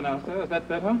 No, sir, is that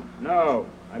better? No.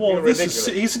 I Well, feel this ridiculous.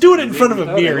 is he's doing it in front of a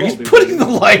mirror. He's putting the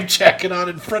life jacket on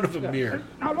in front of a mirror.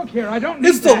 Now look here, I don't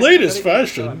It's need the that. latest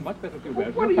fashion. Much better do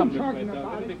that. What are you talking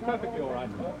about? It'll be perfectly all right.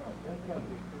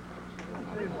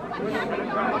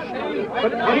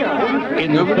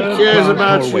 Nobody cares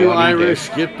about you, Irish.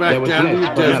 Get back down to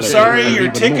your desert. Sorry,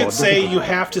 your tickets say you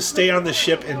have to stay on the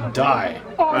ship and die.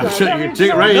 Your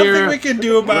ticket right Nothing here. we can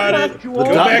do about it. Go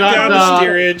dot, back dot, down dot. to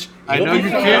steerage. I You'll know be you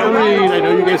fine. can't read. I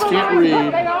know you guys can't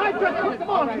read.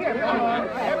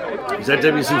 Is that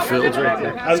W.C. Fields right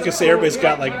there? I was gonna say everybody's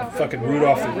got like fucking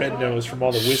Rudolph the Red Nose from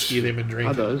all the whiskey they've been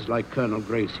drinking. Others, like Colonel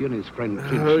Gracie and his friend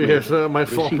Clint Oh, Smith, yes, my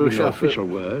fault. receiving the Bishop. official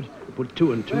word, put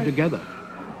two and two together.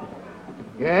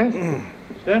 Yes?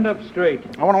 Stand up straight.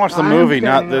 I want to watch the I am movie,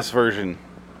 not standing this version.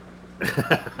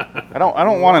 I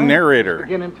don't want a narrator.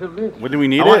 Beginning to live. What do we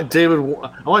need I want it?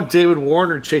 David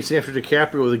Warner chasing after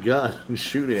DiCaprio with a gun and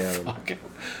shooting at him. Okay.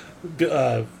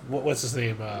 What's his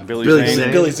name? Billy Billy Zane.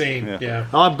 Zane. Billy Zane. Yeah. Yeah.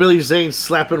 I want Billy Zane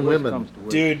slapping women.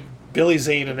 Dude, Billy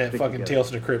Zane in that fucking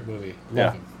Tales from the Crypt movie.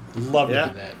 Love him. Love him Yeah.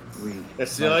 in that.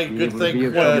 That's the only good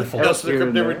thing Wonderful. Tales from the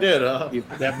Crypt never did, huh?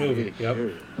 That movie. Yep.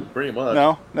 Pretty much.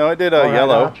 No, I did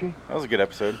Yellow. That was a good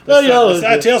episode. Oh, yeah. It's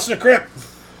not Tales from the Crypt.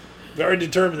 We already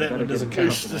determined that one doesn't count.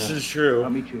 This is true. I'll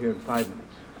meet you here in 5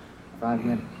 minutes. 5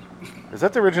 minutes. Is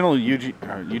that the original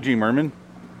Eugene Merman?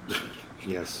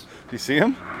 Yes. Do you see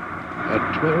him?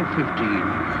 At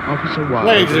 12:15, Officer Wild...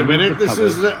 Wait a removed minute. This cover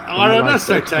is the from RMS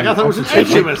lifeboat Titanic. I thought it was an and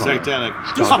Officer HMS Whitcomb Titanic.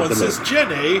 This started one the says load.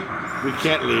 Jenny. We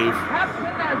can't leave. Captain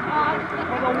has asked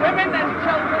for the women and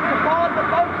children to board the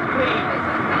boats, please.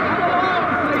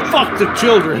 Fuck the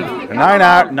children. The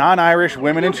non-Irish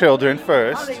women and children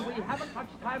first. Hurry, we haven't much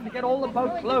time to get all the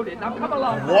boats loaded. Now come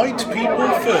along. White people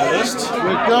first.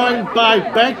 We're going by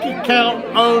bank account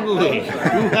only. Who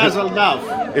has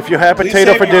enough? If you have Please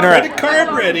potato have for your dinner, credit card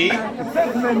ready.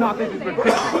 Certainly not. This is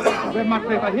ridiculous. We're much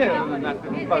safer here than that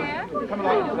little boat. Come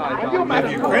along inside.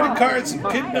 Have your credit cards and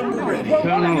PIN number ready.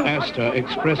 Colonel Astor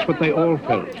expressed what they all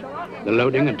felt. The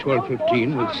loading at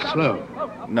 12:15 was slow.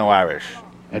 no Irish.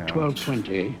 At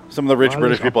 12:20, Some of the rich wireless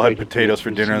British people had operator potatoes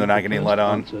for dinner. They're not getting let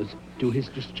on. answers to his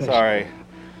distress. Sorry.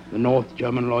 The North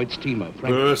German Lloyd steamer.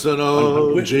 Frankfurt, Personal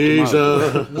 150 Jesus.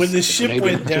 miles. When the ship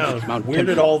Canadian went down, Pacific Mount where did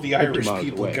Temple, all the 50 Irish miles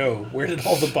people away. go? Where did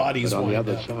all the bodies But on the wind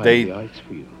other up? side They- of the ice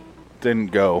field,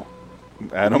 Didn't go.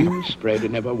 Adam. news spread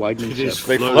an ever-widening It is circle.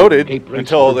 They Floated. floated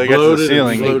until they got to Floated the and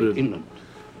ceiling. floated. Inland.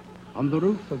 On the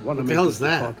roof of one What of the hell is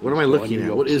that? What am I looking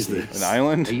at? What is An this?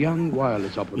 island? A young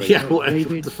wireless operator, Yeah, what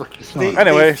David the fuck is Sargent,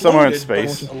 Anyway, somewhere in floated,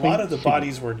 but space. A lot of the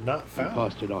bodies were not found.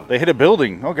 passed it on. They hit a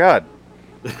building. Oh God.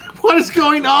 What is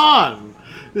going on?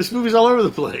 This movie's all over the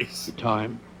place. The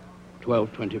time,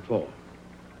 12:24.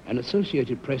 An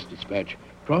Associated Press dispatch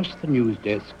crossed the news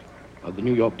desk of the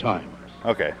New York Times.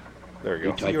 Okay. There we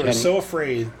go. The You were Titanic, so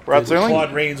afraid Rod that Serling?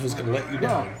 Claude Rains was going to let you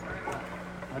down.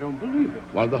 I don't believe it.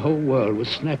 while the whole world was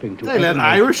snapping to They let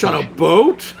agonize Irish on a passion,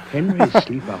 boat? Henry's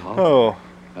sleeper heart Oh,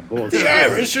 aboard The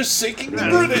Irish are sinking the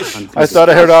British. I thought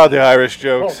I heard all the Irish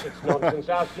jokes. It's nonsense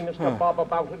asking us to bob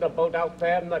about in a boat out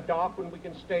there in the dark when we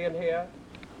can stay in here.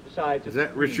 Besides, Is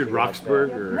that Richard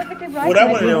Roxburgh? Or? What I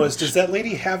want to know is, does that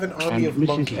lady have an army and of Mrs.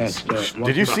 monkeys? Astor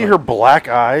Did you see her black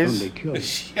eyes? only killed.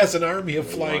 She has an army of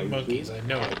flying monkeys. I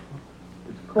know it.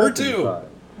 Her too.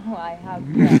 Why, how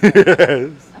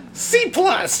Yes. C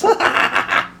plus.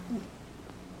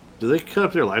 Do they cut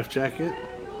up their life jacket?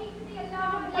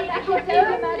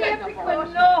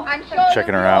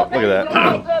 Checking her out. Look at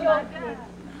that.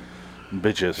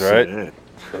 Bitches, right?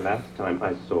 The last time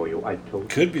I saw you, I told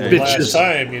Could be the Bitches. last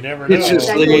time. You never know.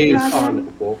 Bitches leave.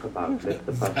 on walk about. Let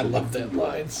the I love that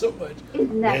line so much.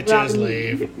 Isn't that Bitches Robin?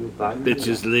 leave. If you find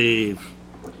Bitches leave.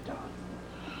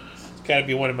 It's got to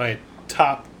be one of my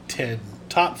top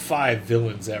 5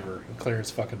 villains ever.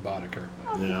 Clarence fucking Boddicker.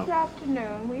 Yeah. This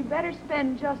afternoon, we better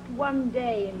spend just one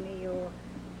day in New York.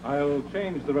 I'll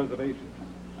change the reservation.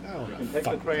 Oh, You can take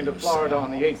the train to Florida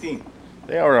on the 18th.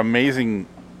 They are amazing.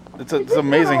 It's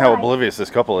amazing how oblivious this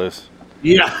couple is.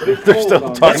 Yeah. They're still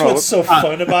talking That's about what's so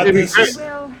fun about it'd be this. great. Is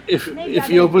Well, If maybe if I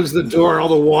he better- opens the door and all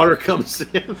the water comes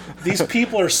in. these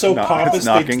people are so No, pompous it's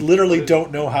they knocking. literally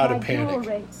don't know how to my panic.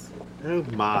 jewelry. Oh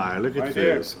my, look at Right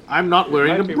there. this. I'm not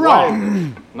wearing a Might be bra.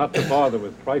 wise not to bother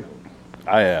with trifles.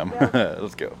 I am.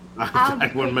 Let's go. I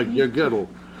want to make you a girdle.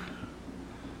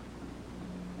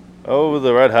 Oh,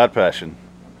 the red hot passion.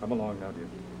 Come along now, dear.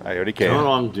 I already Come came.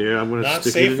 along, dear. I'm going to Not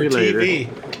stick safe it for in you later. TV.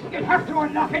 You have to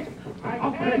unlock it.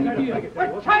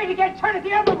 We're trying to turn it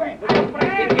the other way.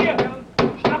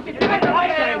 Stop it.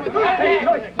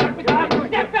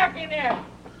 Step back in there.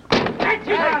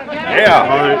 Yeah.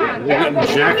 All right, we're getting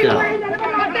Jack out.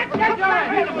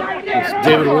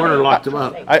 David Warner locked him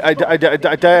up. I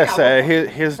dare say,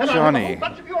 here's Johnny.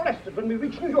 Bunch of you arrested when we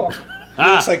reach New York. He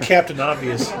looks like Captain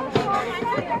Obvious.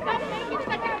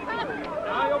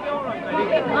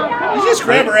 Did you just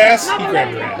grab her ass? He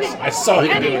grabbed her ass. I saw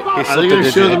him do it. Are they going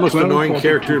to show the most annoying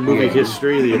character in movie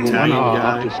history, the 1 Italian hour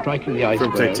after guy striking the from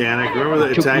iceberg, Titanic? Remember the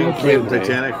took Italian more kid from bravery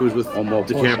Titanic who's with or more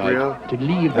DiCaprio? foresight to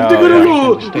leave Oh, the yeah. They're and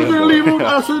going stay to leave aboard.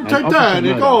 us in An officer Titanic.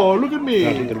 murdered. Oh, look at Felt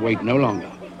he me. could wait no longer.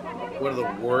 One of the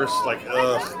worst, caricatures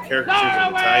of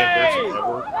Italian person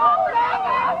ever.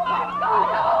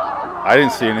 I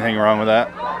didn't see anything wrong with that.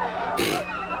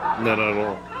 No, not at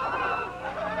all.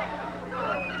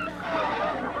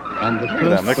 And the Look at them.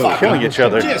 They're first boat killing each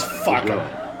other. Just fuck him.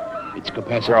 its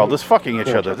capacity. They're all just fucking each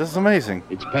other. This is amazing.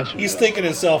 Its passengers. He's thinking to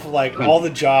himself, like, all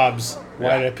the jobs,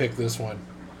 why did I pick this one?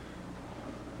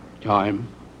 Time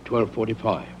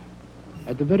 12:45.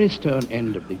 At the very stern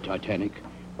end of the Titanic,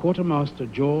 Quartermaster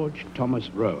George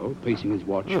Thomas Rowe, facing his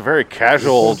watch. This is a very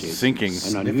casual reported sinking. an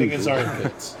Sniffing his unusual-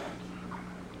 armpits.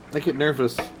 I get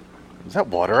nervous. Is that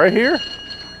water right here?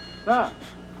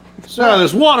 So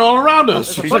there's water all around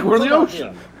us. It's like we're in the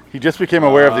ocean. He just became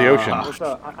aware of the ocean.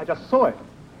 I just saw it.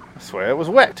 I swear it was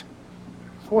wet.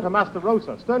 Quartermaster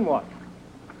Rosa, Sternwatch.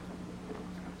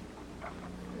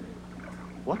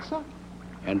 What, sir?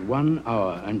 And 1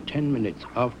 hour and 10 minutes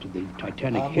after the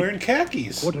Titanic I'm hit, wearing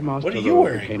khakis. Quartermaster What are you Rowe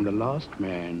wearing? became the last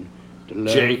man to learn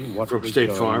Jake what from was State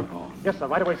going Farm. on. Yes, sir.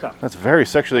 Right away, sir. That's very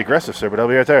sexually aggressive, sir, but I'll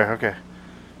be right there. Okay.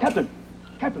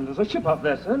 Captain, there's a ship out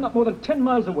there, sir, not more than 10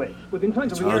 miles away. We've been trying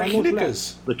to reach it almost left.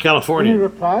 Knickers. The Any Californian.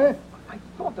 reply? I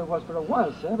thought there was for a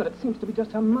while, sir, but it seems to be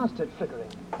just her masthead flickering.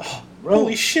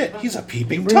 Holy shit, he's a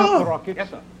peeping Bring up the Tom. rocket.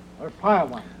 Yes, sir. Or fire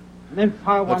one. And then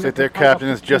fire one. Looks like that their can fire captain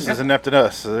off is the just fin. as inept as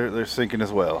us, so they're sinking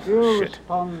as well. You'll Shit.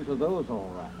 respond to those all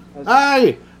right.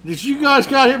 Hey, did you guys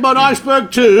get hit by an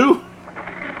iceberg too?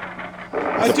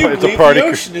 I It's do a believe party the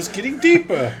cru- ocean is getting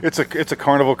deeper. It's a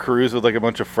carnival cruise with like a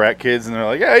bunch of frat kids, and they're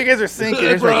like, "Yeah, you guys are sinking.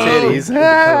 Here's my Bro. titties."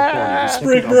 Ah!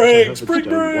 Spring break, spring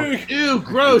break. Ew,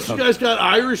 gross. You guys got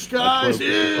Irish guys?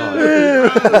 Ew.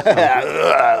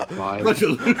 Five. Bunch of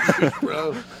losers,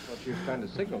 bro. What you're trying to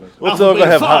signal is Let's all go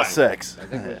have hot Fine. sex. I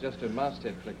think it's just a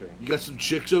masthead flickering. You got some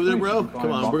chicks over there, bro?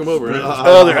 Come on, bring them over.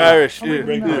 Oh, they're Irish. Spring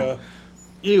break.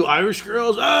 You Irish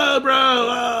girls? Oh, bro.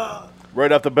 Oh. Right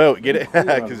off the boat, get it?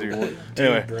 Because you're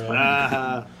anyway.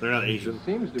 Bro. They're not Asian.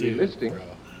 Seems to be listing. Bro.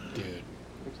 Dude.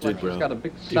 Looks like bro. he's got a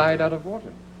big side out of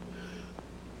water.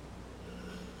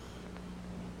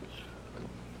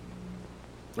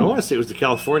 I want to say it was the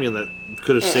Californian that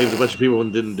could have saved a bunch of people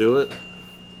and didn't do it.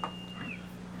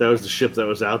 That was the ship that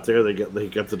was out there. They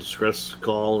got the distress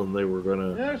call and they were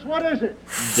gonna. Yes, what is it?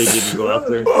 They didn't go out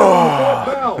there.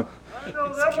 Bell. I know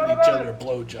Let's that give one each about other a it.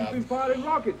 blowjob. We've firing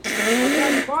rockets.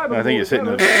 I think he's hitting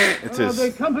it. It's his.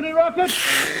 The company rocket.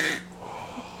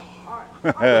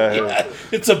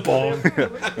 It's a bone.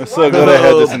 I'm so glad I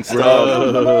had this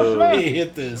installed. He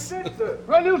hit this.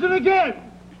 Run use it again.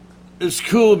 It's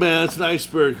cool, man. It's an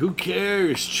iceberg. Who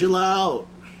cares? Chill out.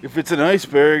 If it's an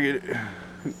iceberg,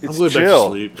 it's going back to chill.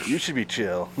 sleep. You should be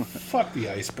chill. Fuck the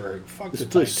iceberg. Fuck the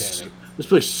This Titanic.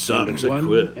 place sucks. I 1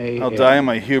 quit. a.m., I'll die in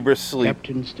my hubris sleep.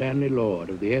 Captain Stanley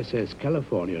Lord of the SS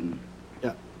Californian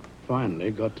Yeah. finally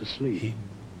got to sleep. He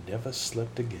never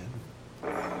slept again.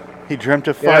 He dreamt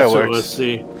of Yeah, that's what it was.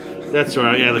 fireworks. See, that's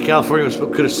right. Yeah, the Californian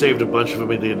could have saved a bunch of them,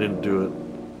 and they didn't do it.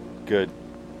 Good.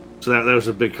 So that was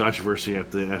a big controversy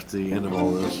at the end of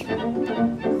all this.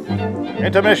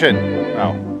 Intermission.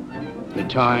 Oh. The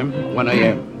time, 1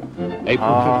 a.m.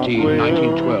 April 15,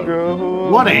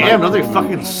 1912. 1 a.m.? Don't they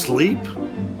fucking sleep?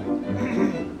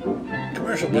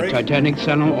 Commercial The break. Titanic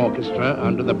Salon Orchestra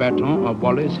under the baton of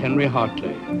Wallace Henry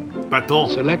Hartley.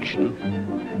 Baton. Selection,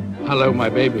 Hello, My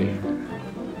Baby.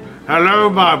 Hello,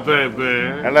 my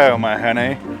baby. Hello, my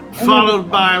honey. Followed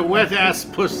by wet ass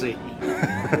pussy.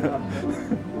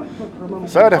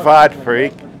 Certified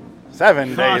freak.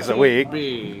 7 days a week.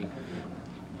 B.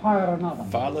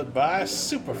 Followed by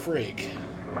Super Freak.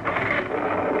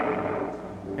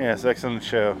 Yes, excellent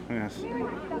show. Yes.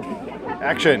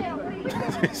 Action.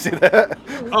 You see that?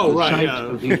 Oh, The right, sight yeah.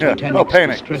 of the Yeah. Titanic's Oh,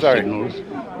 panic. distress Sorry. signals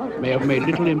may have made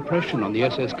little impression on the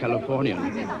SS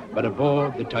Californian, but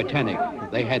aboard the Titanic,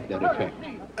 they had their effect.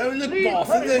 Oh, look,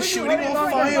 Martha, they're shooting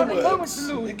off fireworks.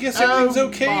 I guess everything's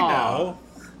okay now.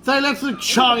 They let the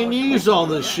Chinese on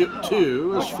the ship,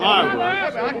 too, as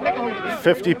fireworks.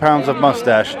 50 pounds of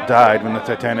mustache died when the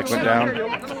Titanic went down.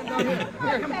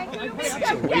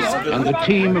 And the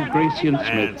team of Gracie and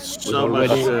And Smith was so much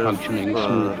already functioning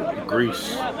smoothly.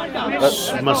 grease.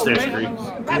 Mustache grease.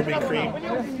 Grooming cream.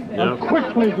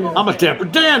 Yep. I'm a Dapper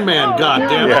Dan man,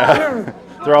 goddammit. Yeah.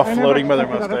 They're all floating by their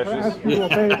mustaches.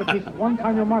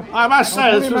 I must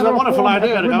say, this was a wonderful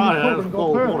idea to go out here in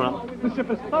cold water. The ship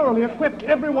is thoroughly equipped.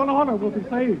 Everyone on it will be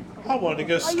saved. I wanted to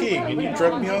go skiing, and you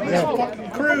drug me on this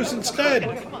fucking cruise instead.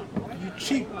 You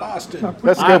cheap bastard.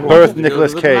 Let's I go wanted birth to go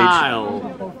Nicolas to the Cage. Nile.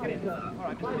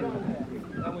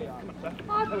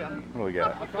 What do we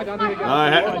got?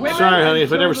 Sorry, honey,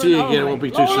 if I never see you again, it won't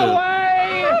be too soon. All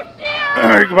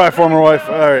right, goodbye, former wife.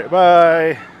 All right,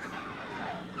 bye.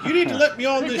 You need to let me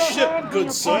on this ship,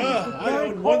 good sir. I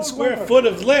own 1 square foot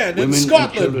of land in Women and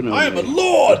Scotland. children I am a only.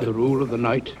 lord. The rule of the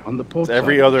night on the port It's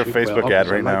every side of other the ship where Facebook ad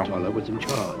Officer right now. Lightoller was in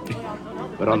charge.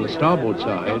 But on the starboard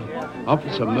side,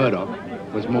 Officer Murdoch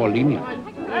was more lenient.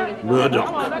 Murdoch.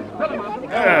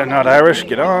 Not Irish.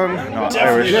 Get on. Not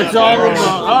Irish. It's all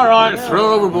right,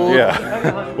 throw overboard.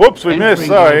 Yeah. Whoops, we missed. Entering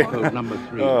Sorry. lifeboat number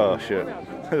 3. Oh shit.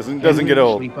 Doesn't get Henry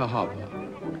old. Sleeper Harbor.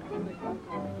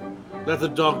 Let the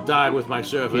dog die with my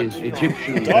servant. His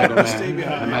Egyptian Dog must stay dragoman,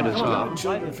 behind. Ahmad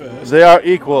Children first. They are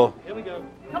equal.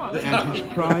 and his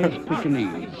prize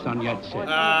Pekingese, Sun Yat-sen.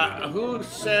 Who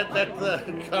said that the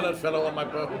colored fellow on my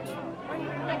boat?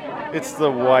 It's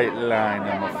the white line,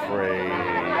 I'm afraid.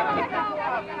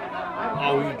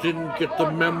 Oh, you didn't get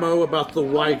the memo about the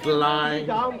white line?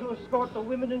 Down to escort the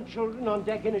women and children on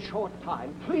deck in a short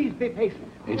time. Please be patient.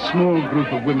 A small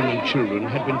group of women and children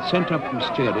had been sent up from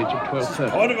steerage at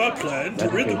 12:30. Part of our plan to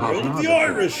That rid the became half world an of hour the before.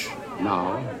 Irish.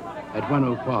 Now, at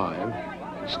 1:05,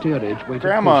 steerage waited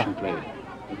Grandma. patiently for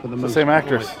the It's the most same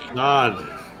actress. God.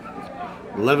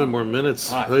 11 more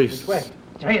minutes, please. This way.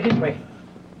 This way.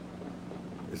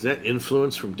 Is that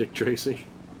influence from Dick Tracy?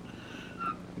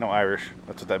 No, Irish.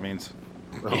 That's what that means.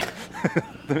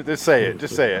 Just say it.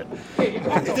 Just say it.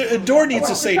 The door needs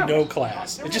to say no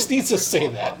class. It just needs to say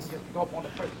that.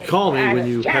 Call me when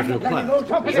you have no class.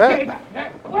 Is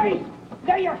that? Wait!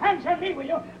 Lay your hands on me, will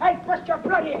you? I'll bust your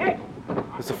bloody head!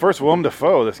 It's the first Willem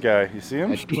Dafoe, this guy. You see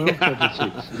him? At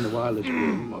 12:36 in the wireless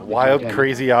room. of the Wild, Titanic,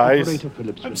 crazy eyes. Operator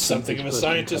Phillips I'm received something of a his first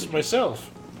scientist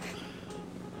myself.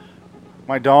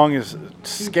 My dong is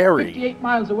scary. 58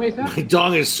 miles away, sir. My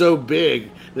dong is so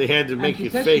big, they had to make he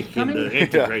it says fake she's in coming? the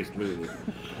Antichrist movie.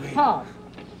 Hard.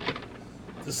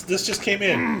 This just came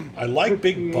in. I like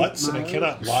big butts and I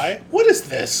cannot lie. What is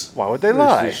this? Why would they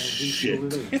lie?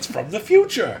 Shit. It's from the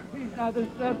future.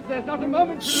 There's not a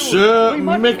moment to lose. Sir We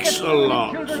must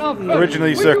Mix-a-Lot. get the children off.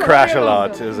 Originally, We Sir will Crash a carry on.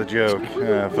 Lot is a joke.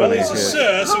 Well, Funny. he's a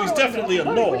sir, so he's definitely a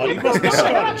lord. He must be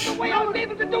Scottish. We ought to be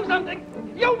able to do something.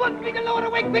 You want me to lower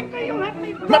away quickly? You'll have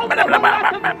me.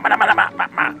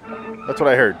 That's what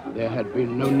I heard. There had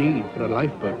been no need for a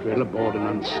lifeboat drill aboard an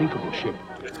unsinkable ship.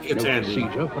 It's No handy.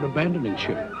 procedure for abandoning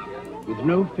ship. With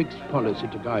no fixed policy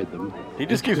to guide them. He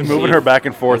just each keeps moving her back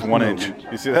and forth at 1 the inch. moment,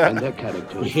 You see And that? their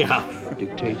characters Yeah.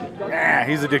 dictated. Ah,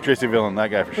 he's a Dick Tracy villain,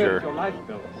 that guy for sure. I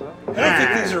don't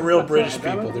think these are real British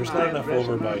people. There's not enough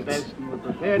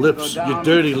overbites. Lips, your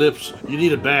dirty lips. You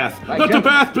need a bath. Not the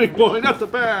bath, big boy, not the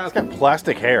bath. He's got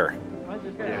plastic hair.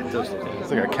 Yeah, it does.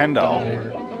 It's like a Ken doll.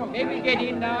 Maybe get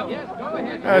in now. Yes, go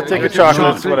ahead. Take the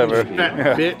chocolates, whatever. Fat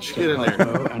Yeah. bitch, get in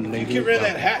there. And Lady Get rid of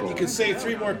that hat and you can save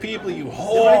 3 more people, you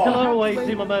whore. The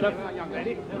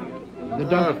Oh,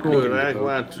 Dutch good. Gordon I boat,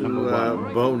 want to number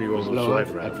 1, bone you was on the lowered life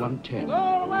at raft. 110. Go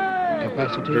away!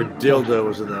 Capacity, Her dildo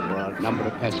was in that box. number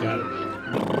of passengers.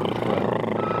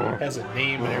 Has a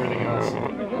name and everything else.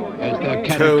 As their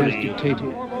characters Tony.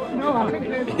 dictated,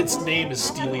 Its name is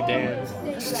Steely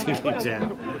Dan. Steely Dan.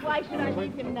 Why should I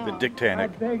leave him now? The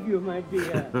Dictanic. Beg you, my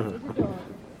dear.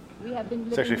 We have been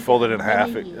It's actually living folded in together half,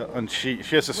 many years. and she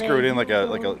has to screw it in like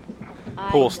a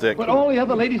pool stick. But all the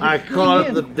other ladies. I call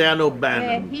it the Dan Where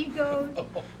O'Bannon. he goes,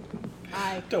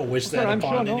 I Don't wish that I'm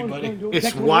upon sure no one's anybody. going to It's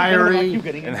object to anything about wiry you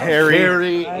getting And involved.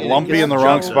 hairy, Hairy, lumpy in the and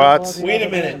wrong junk. spots. Wait a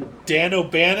minute. Dan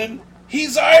O'Bannon?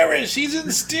 He's Irish. He's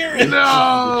in steerage.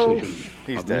 No!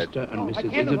 He's of dead. Mr. and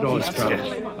Mrs. Isidore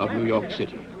Strauss of New York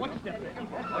City.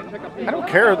 I don't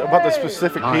care about the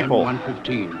specific Time people.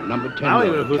 115, number 10. I don't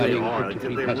even know who they carrying are.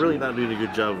 53 They're passengers. really not doing a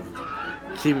good job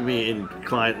of keeping me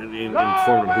informed of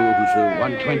who's who.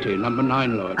 120, number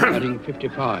 9 Lloyd, carrying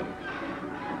 55.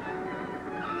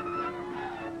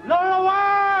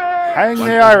 Hang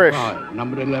the Irish. 125,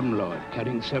 number 11 Lloyd,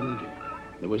 carrying 70.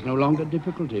 There was no longer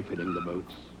difficulty filling the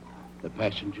boats. The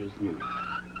passengers knew.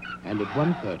 And at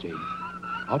 1:30,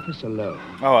 Officer Lowe.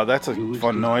 Oh, that's a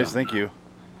fun noise. Thank you.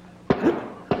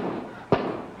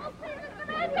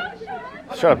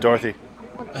 Shut up, Dorothy.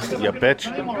 You bitch.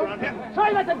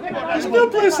 There's no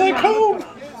place like home.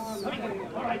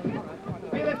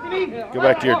 Go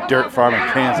back to your dirt farm in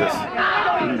Kansas.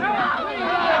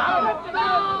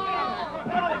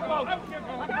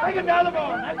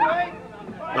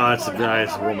 Oh, that's the guy,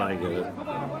 it's the woman, I get it.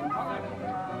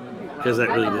 Because that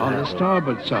really didn't On the happen.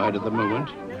 starboard side at the moment,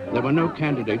 there were no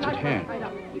candidates at hand.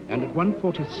 And at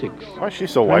 1:46, Why is she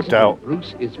so wiped out?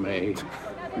 Bruce Ismay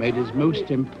made his most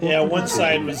important. Yeah, one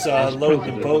side was as loading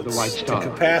the president of boats White to Star.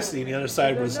 capacity, and the other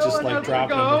side was just like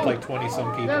dropping them with like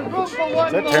 20-some people. Is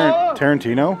that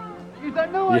Tarantino?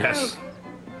 Yes.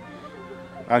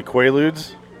 On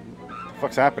Quaaludes? What the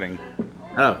fuck's happening?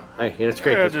 Oh, hey, that's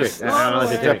great, Yeah, that's just great. I don't know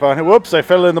if step on it. Whoops, I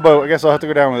fell in the boat. I guess I'll have to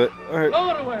go down with it. All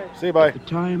right. See you, bye. At the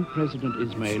time President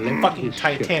Ismay left Fucking his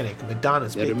Titanic, ship,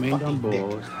 Madonna's there big remained on fucking dick.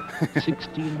 board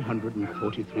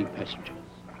 1,643 passengers.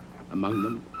 Among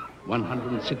them,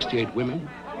 168 women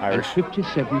Irish. and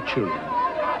 57 children.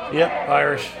 Yep,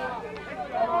 Irish.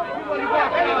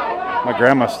 My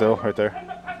grandma still right there.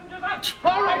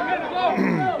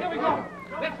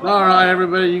 All right,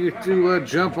 everybody, you get to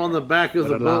jump on the back of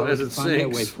the But allowed boat as to it find their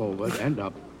way sinks. forward and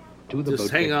up to the Just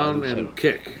boat hang deck by on themselves. and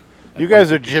kick. You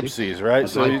guys are gypsies, right?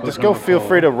 So you just go feel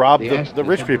free to rob the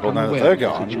rich people now that they're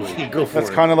gone. Go for That's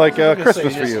it. kind of like I was gonna say,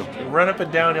 Christmas for you. just run up and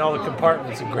down all the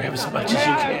compartments and grab as much as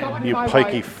you can. You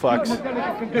pikey fucks.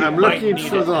 I'm looking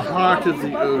for the heart of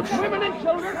the ocean.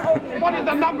 What is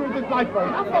the number of this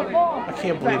lifeboat? I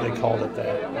can't believe they called it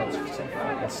that. That's so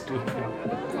fucking stupid.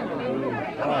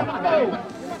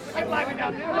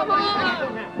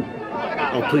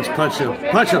 Oh, please punch him.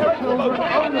 Punch him.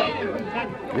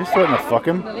 You're starting to fuck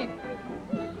him?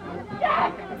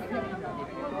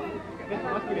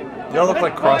 Y'all look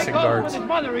like crossing guards. His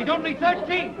mother, he's only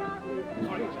 13.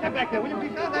 Step back there, will you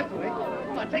please? That's the way.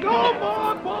 Come on, take no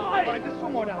more, boy! All right, there's two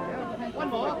more down there. One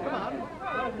more, come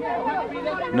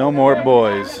on. No more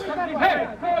boys. Hey,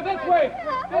 this way!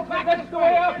 This way, that's the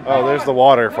way up! Oh, there's the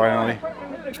water finally.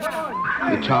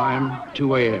 The time,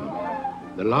 2 a.m.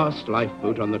 The last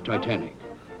lifeboat on the Titanic.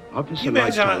 Can Officer you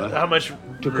imagine Lighttower how much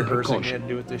took a rehearsing you precaution. had to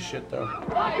do with this shit, though?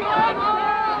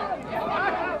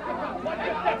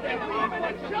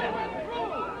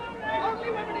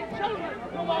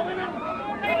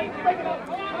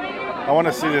 I want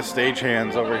to see the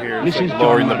stagehands over here Mrs. like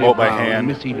lowering the John boat by Brown hand. and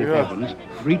Miss Edith Yeah. Evans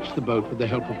reached the boat with the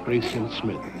help of Grayson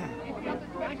Smith.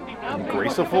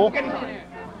 Graceful?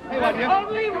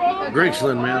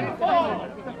 Graceland, man.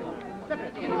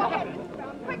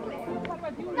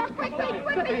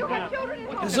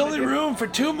 There's only room for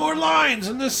 2 more lines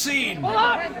in this scene.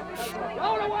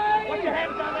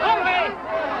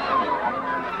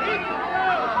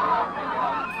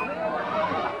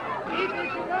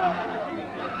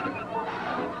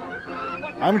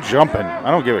 I'm jumping. I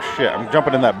don't give a shit. I'm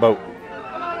jumping in that boat.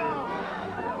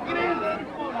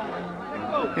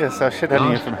 Yes, I should have you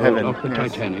Last from boat heaven. off the Yes.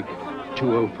 Titanic,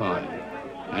 2:05,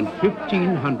 and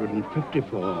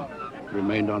 1,554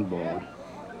 remained on board.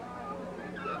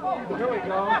 Here we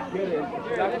go. Get in.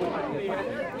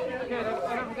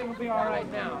 Everything will be all right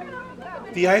now.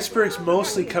 The icebergs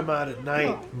mostly come out at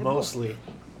night. Mostly.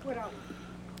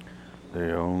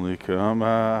 They only come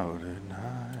out at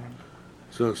night.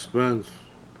 Suspense.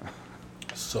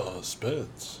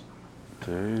 Suspense.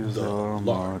 Days are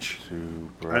much too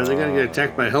bright. Are they going to get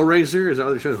attacked by Hellraiser? Is that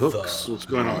what they're showing hooks? What's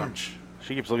going on?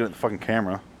 She keeps looking at the fucking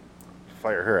camera.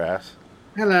 Fire her ass.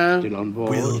 Hello. Still on board.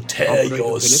 We'll tear Operator your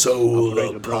Phillips, soul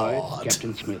Operator Bride, apart.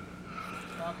 Captain Smith.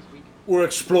 We're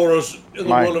explorers in the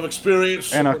My world of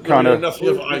experience. Anaconda. We know nothing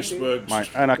of icebergs. My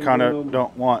anaconda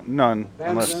don't want none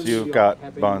unless you've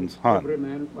got buns. Hunt.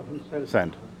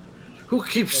 Send. Who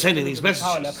keeps sending these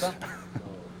messages?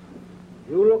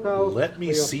 You look out. Let me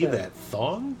for see yourself. that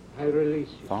thong. I release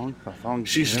you. Thong.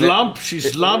 She's lump,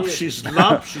 she's lump, she's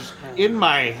lump, she's in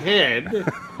my head.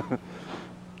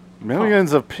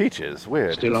 Millions of peaches.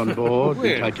 Weird. Still on board the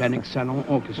Weird. Titanic Salon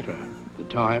Orchestra. The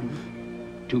time,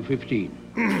 2:15.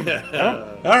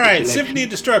 All right, Symphony of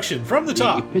Destruction from the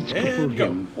top. Episcopal And go.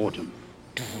 hymn, Autumn.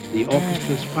 The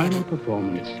orchestra's final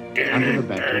performance under the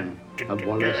baton of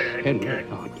Wallace Henry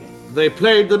Harding. They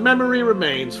played The Memory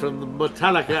Remains from the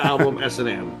Metallica album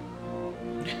S&M.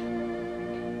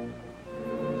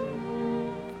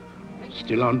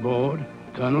 Still on board,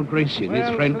 Colonel Gracie and his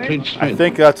friend Clint I Strand.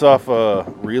 think that's off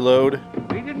Reload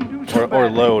or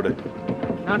Load.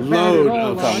 Load It's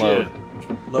of on Load.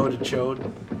 shit. Loaded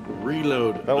chode.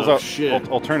 Reload That was of off shit.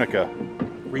 Alternica.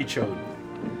 Rechode.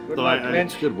 So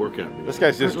it's good workout. This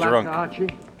guy's just drunk.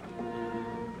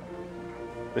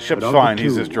 The ship's But of the fine.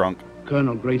 He's two, just drunk.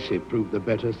 Colonel Gracie proved the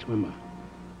better swimmer.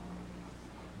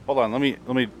 Hold on. Let me.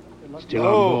 Still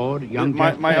Oh, on board, young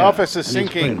my Jack my Fair office is and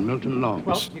his sinking. friend Milton Long.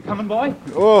 Well, you coming, boy?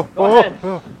 Oh, Go ahead.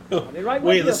 I'll be right with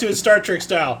Wait, you. let's do it Star Trek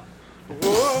style. That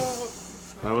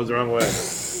was the wrong way.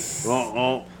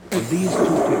 Oh, Of these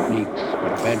two techniques,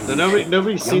 So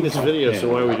nobody's seen this video, so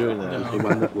why are we doing that? the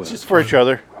one that works. Just for each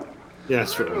other.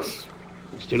 Yes, for us.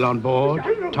 Still on board,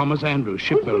 Thomas Andrews,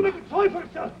 shipbuilder.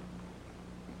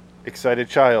 Excited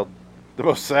child. The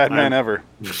most sad man ever.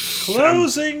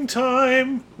 Closing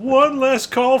time. One less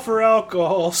call for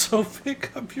alcohol, so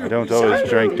pick up your. I don't always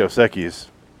drink Dos Equis.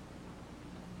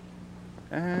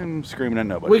 And screaming at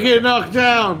nobody. We get knocked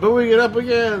down, but we get up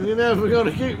again. You're never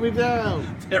gonna kick me down.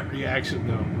 That reaction,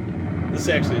 though. This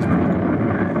actually is pretty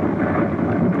cool.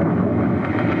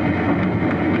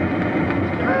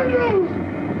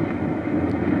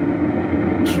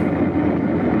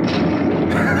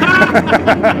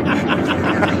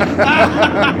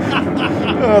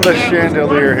 Oh, the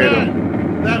chandelier hit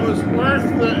him. That was worth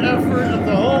the effort of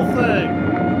the whole thing.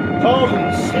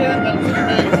 Holy shit, that was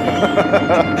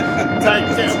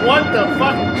amazing. What the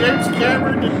fuck? James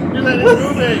Cameron didn't do that in the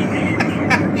movie.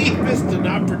 He missed an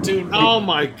opportunity. Oh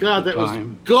my god, that was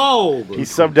gold. He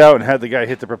subbed out and had the guy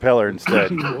hit the propeller instead.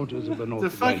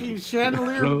 The fucking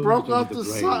chandelier broke off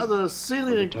the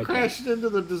ceiling and crashed into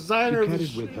the designer of the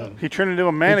ship. He turned into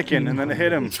a mannequin and then it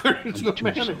hit him. Turned into a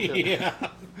mannequin. Yeah.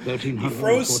 He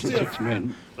 1,346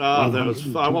 men. Oh, that was.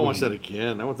 I won't watch that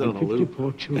again. I want that on a and loop.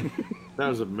 54 children, That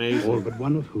was all amazing. but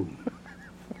one of whom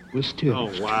was still.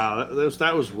 Oh wow,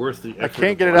 that was worth the effort. I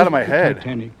can't get it out of my head.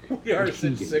 Titanic We are was such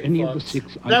heeding sick any of the fucks.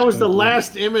 6 That was the iceberg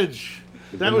last image.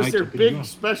 That was their United big Kingdom.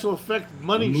 special effect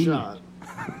money Moon. shot.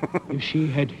 If she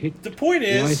had hit The point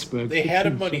is, iceberg they had a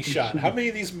 15 money seconds shot. sooner. How many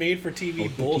of these made-for-TV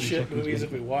 15 bullshit seconds movies later.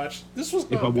 have we watched? This was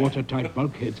if not our bad. watertight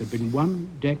bulkheads had been one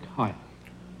deck higher,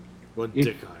 One If-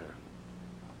 dick higher.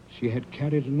 she had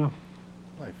carried enough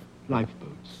Life.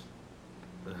 lifeboats.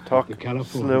 Talk The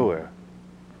California slower.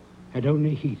 had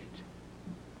only heated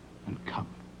and come.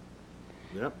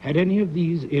 Yep. Had any of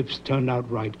these ifs turned out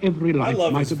right, every life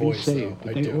love might his have been voice, saved, though. but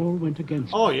I they do. all went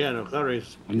against Oh him. yeah, no,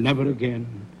 Clarice. And never again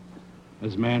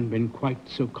has man been quite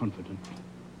so confident.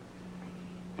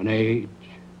 An age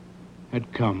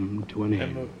had come to an I'm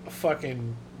end. a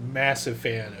fucking massive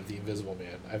fan of The Invisible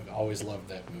Man. I've always loved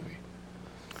that movie.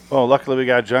 Well, luckily we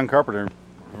got a John Carpenter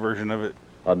version of it.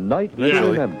 A night to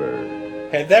Literally. remember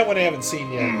And that one I haven't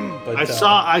seen yet. But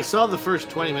I saw the first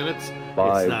 20 minutes.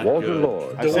 by It's not Walter good.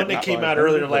 Lord. the one that came out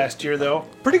earlier last year, though,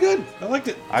 pretty good. I liked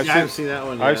it. I've Yeah, I haven't seen that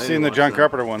one yet. I've I seen didn't the watch John that.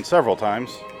 Carpenter one several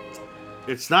times.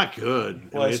 It's not good.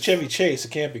 Well, it's Chevy Chase.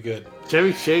 It can't be good.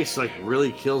 Chevy Chase like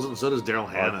really kills it, and so does Daryl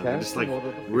Hannah. They're just like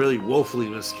really woefully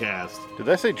miscast. Did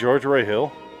I say George Roy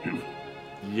Hill?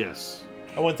 Yes.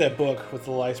 I want that book with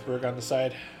the iceberg on the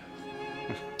side.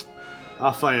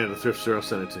 I'll find it at a thrift store. I'll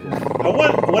send it to you.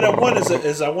 What I want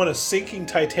is I want a sinking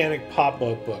Titanic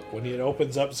pop-up book. When it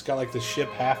opens up, it's got like the ship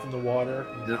half in the water.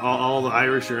 And all the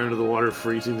Irish are under the water,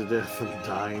 freezing to death and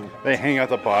dying. They hang out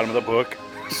the bottom of the book.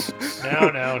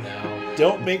 No.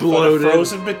 Don't make Bloated. fun of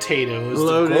frozen potatoes.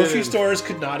 Bloated. The grocery stores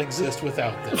could not exist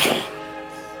without them.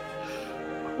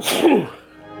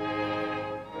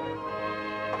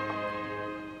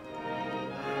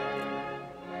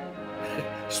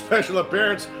 Special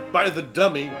appearance by the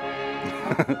dummy.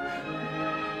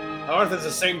 I wonder if it's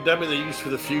the same dummy they used for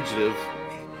The Fugitive.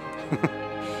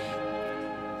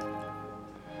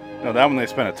 No, that one they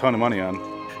spent a ton of money on.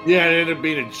 Yeah, it ended up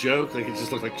being a joke. Like it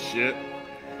just looked like shit.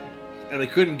 And they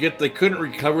couldn't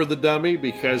recover the dummy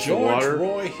because the George water.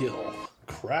 Roy Hill,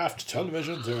 Kraft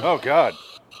Television. Oh God!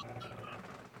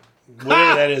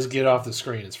 Whatever that is, get off the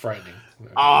screen. It's frightening.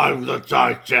 I'm the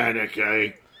Titanic,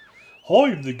 eh?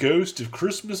 I'm the ghost of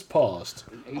Christmas past.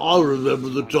 I remember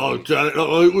the Titanic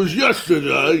like it was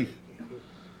yesterday.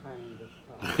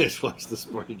 Let's watch this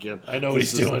part again. I know what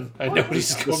he's doing. I know what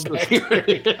he's going back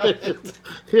to.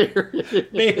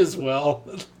 May as well.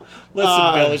 Let's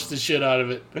embellish the shit out of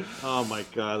it. Oh my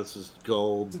god, this is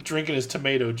gold. Drinking his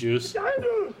tomato juice.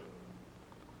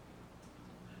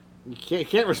 He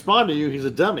can't respond to you. He's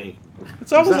a dummy.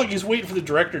 It's almost like he's waiting for the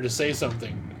director to say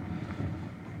something.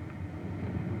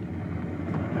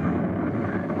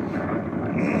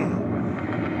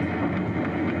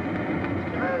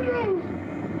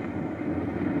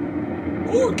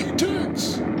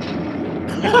 Architects!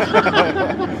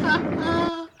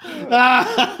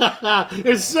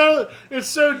 It's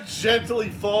so gently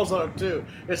falls on him too.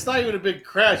 It's not even a big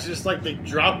crash. It's just like they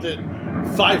dropped it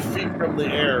 5 feet from the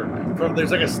air.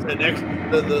 There's like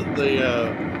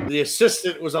the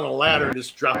assistant was on a ladder and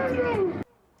just dropped it.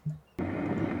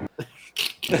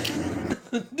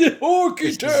 The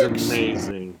architects. This is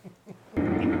amazing.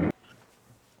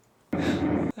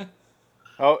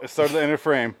 Oh, it started to enter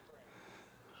frame.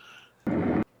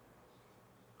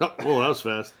 Oh, that was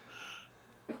fast.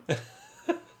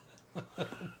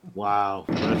 Wow,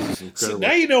 that's just incredible. So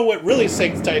now you know what really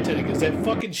sinks Titanic is that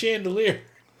fucking chandelier.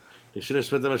 They should have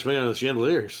spent that much money on the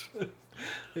chandeliers.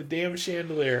 The damn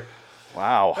chandelier.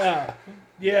 Wow.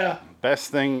 Yeah. Best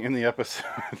thing in the episode.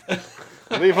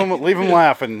 leave him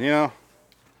laughing, you know.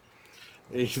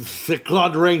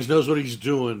 Claude Rains knows what he's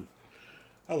doing.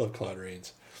 I love Claude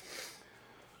Rains.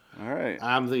 All right.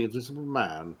 I'm the Invisible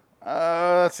Man.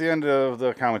 That's the end of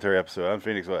the commentary episode on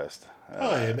Phoenix West.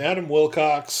 I am Adam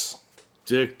Wilcox.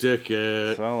 Dick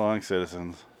Dickett. So long,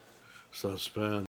 citizens. Suspense.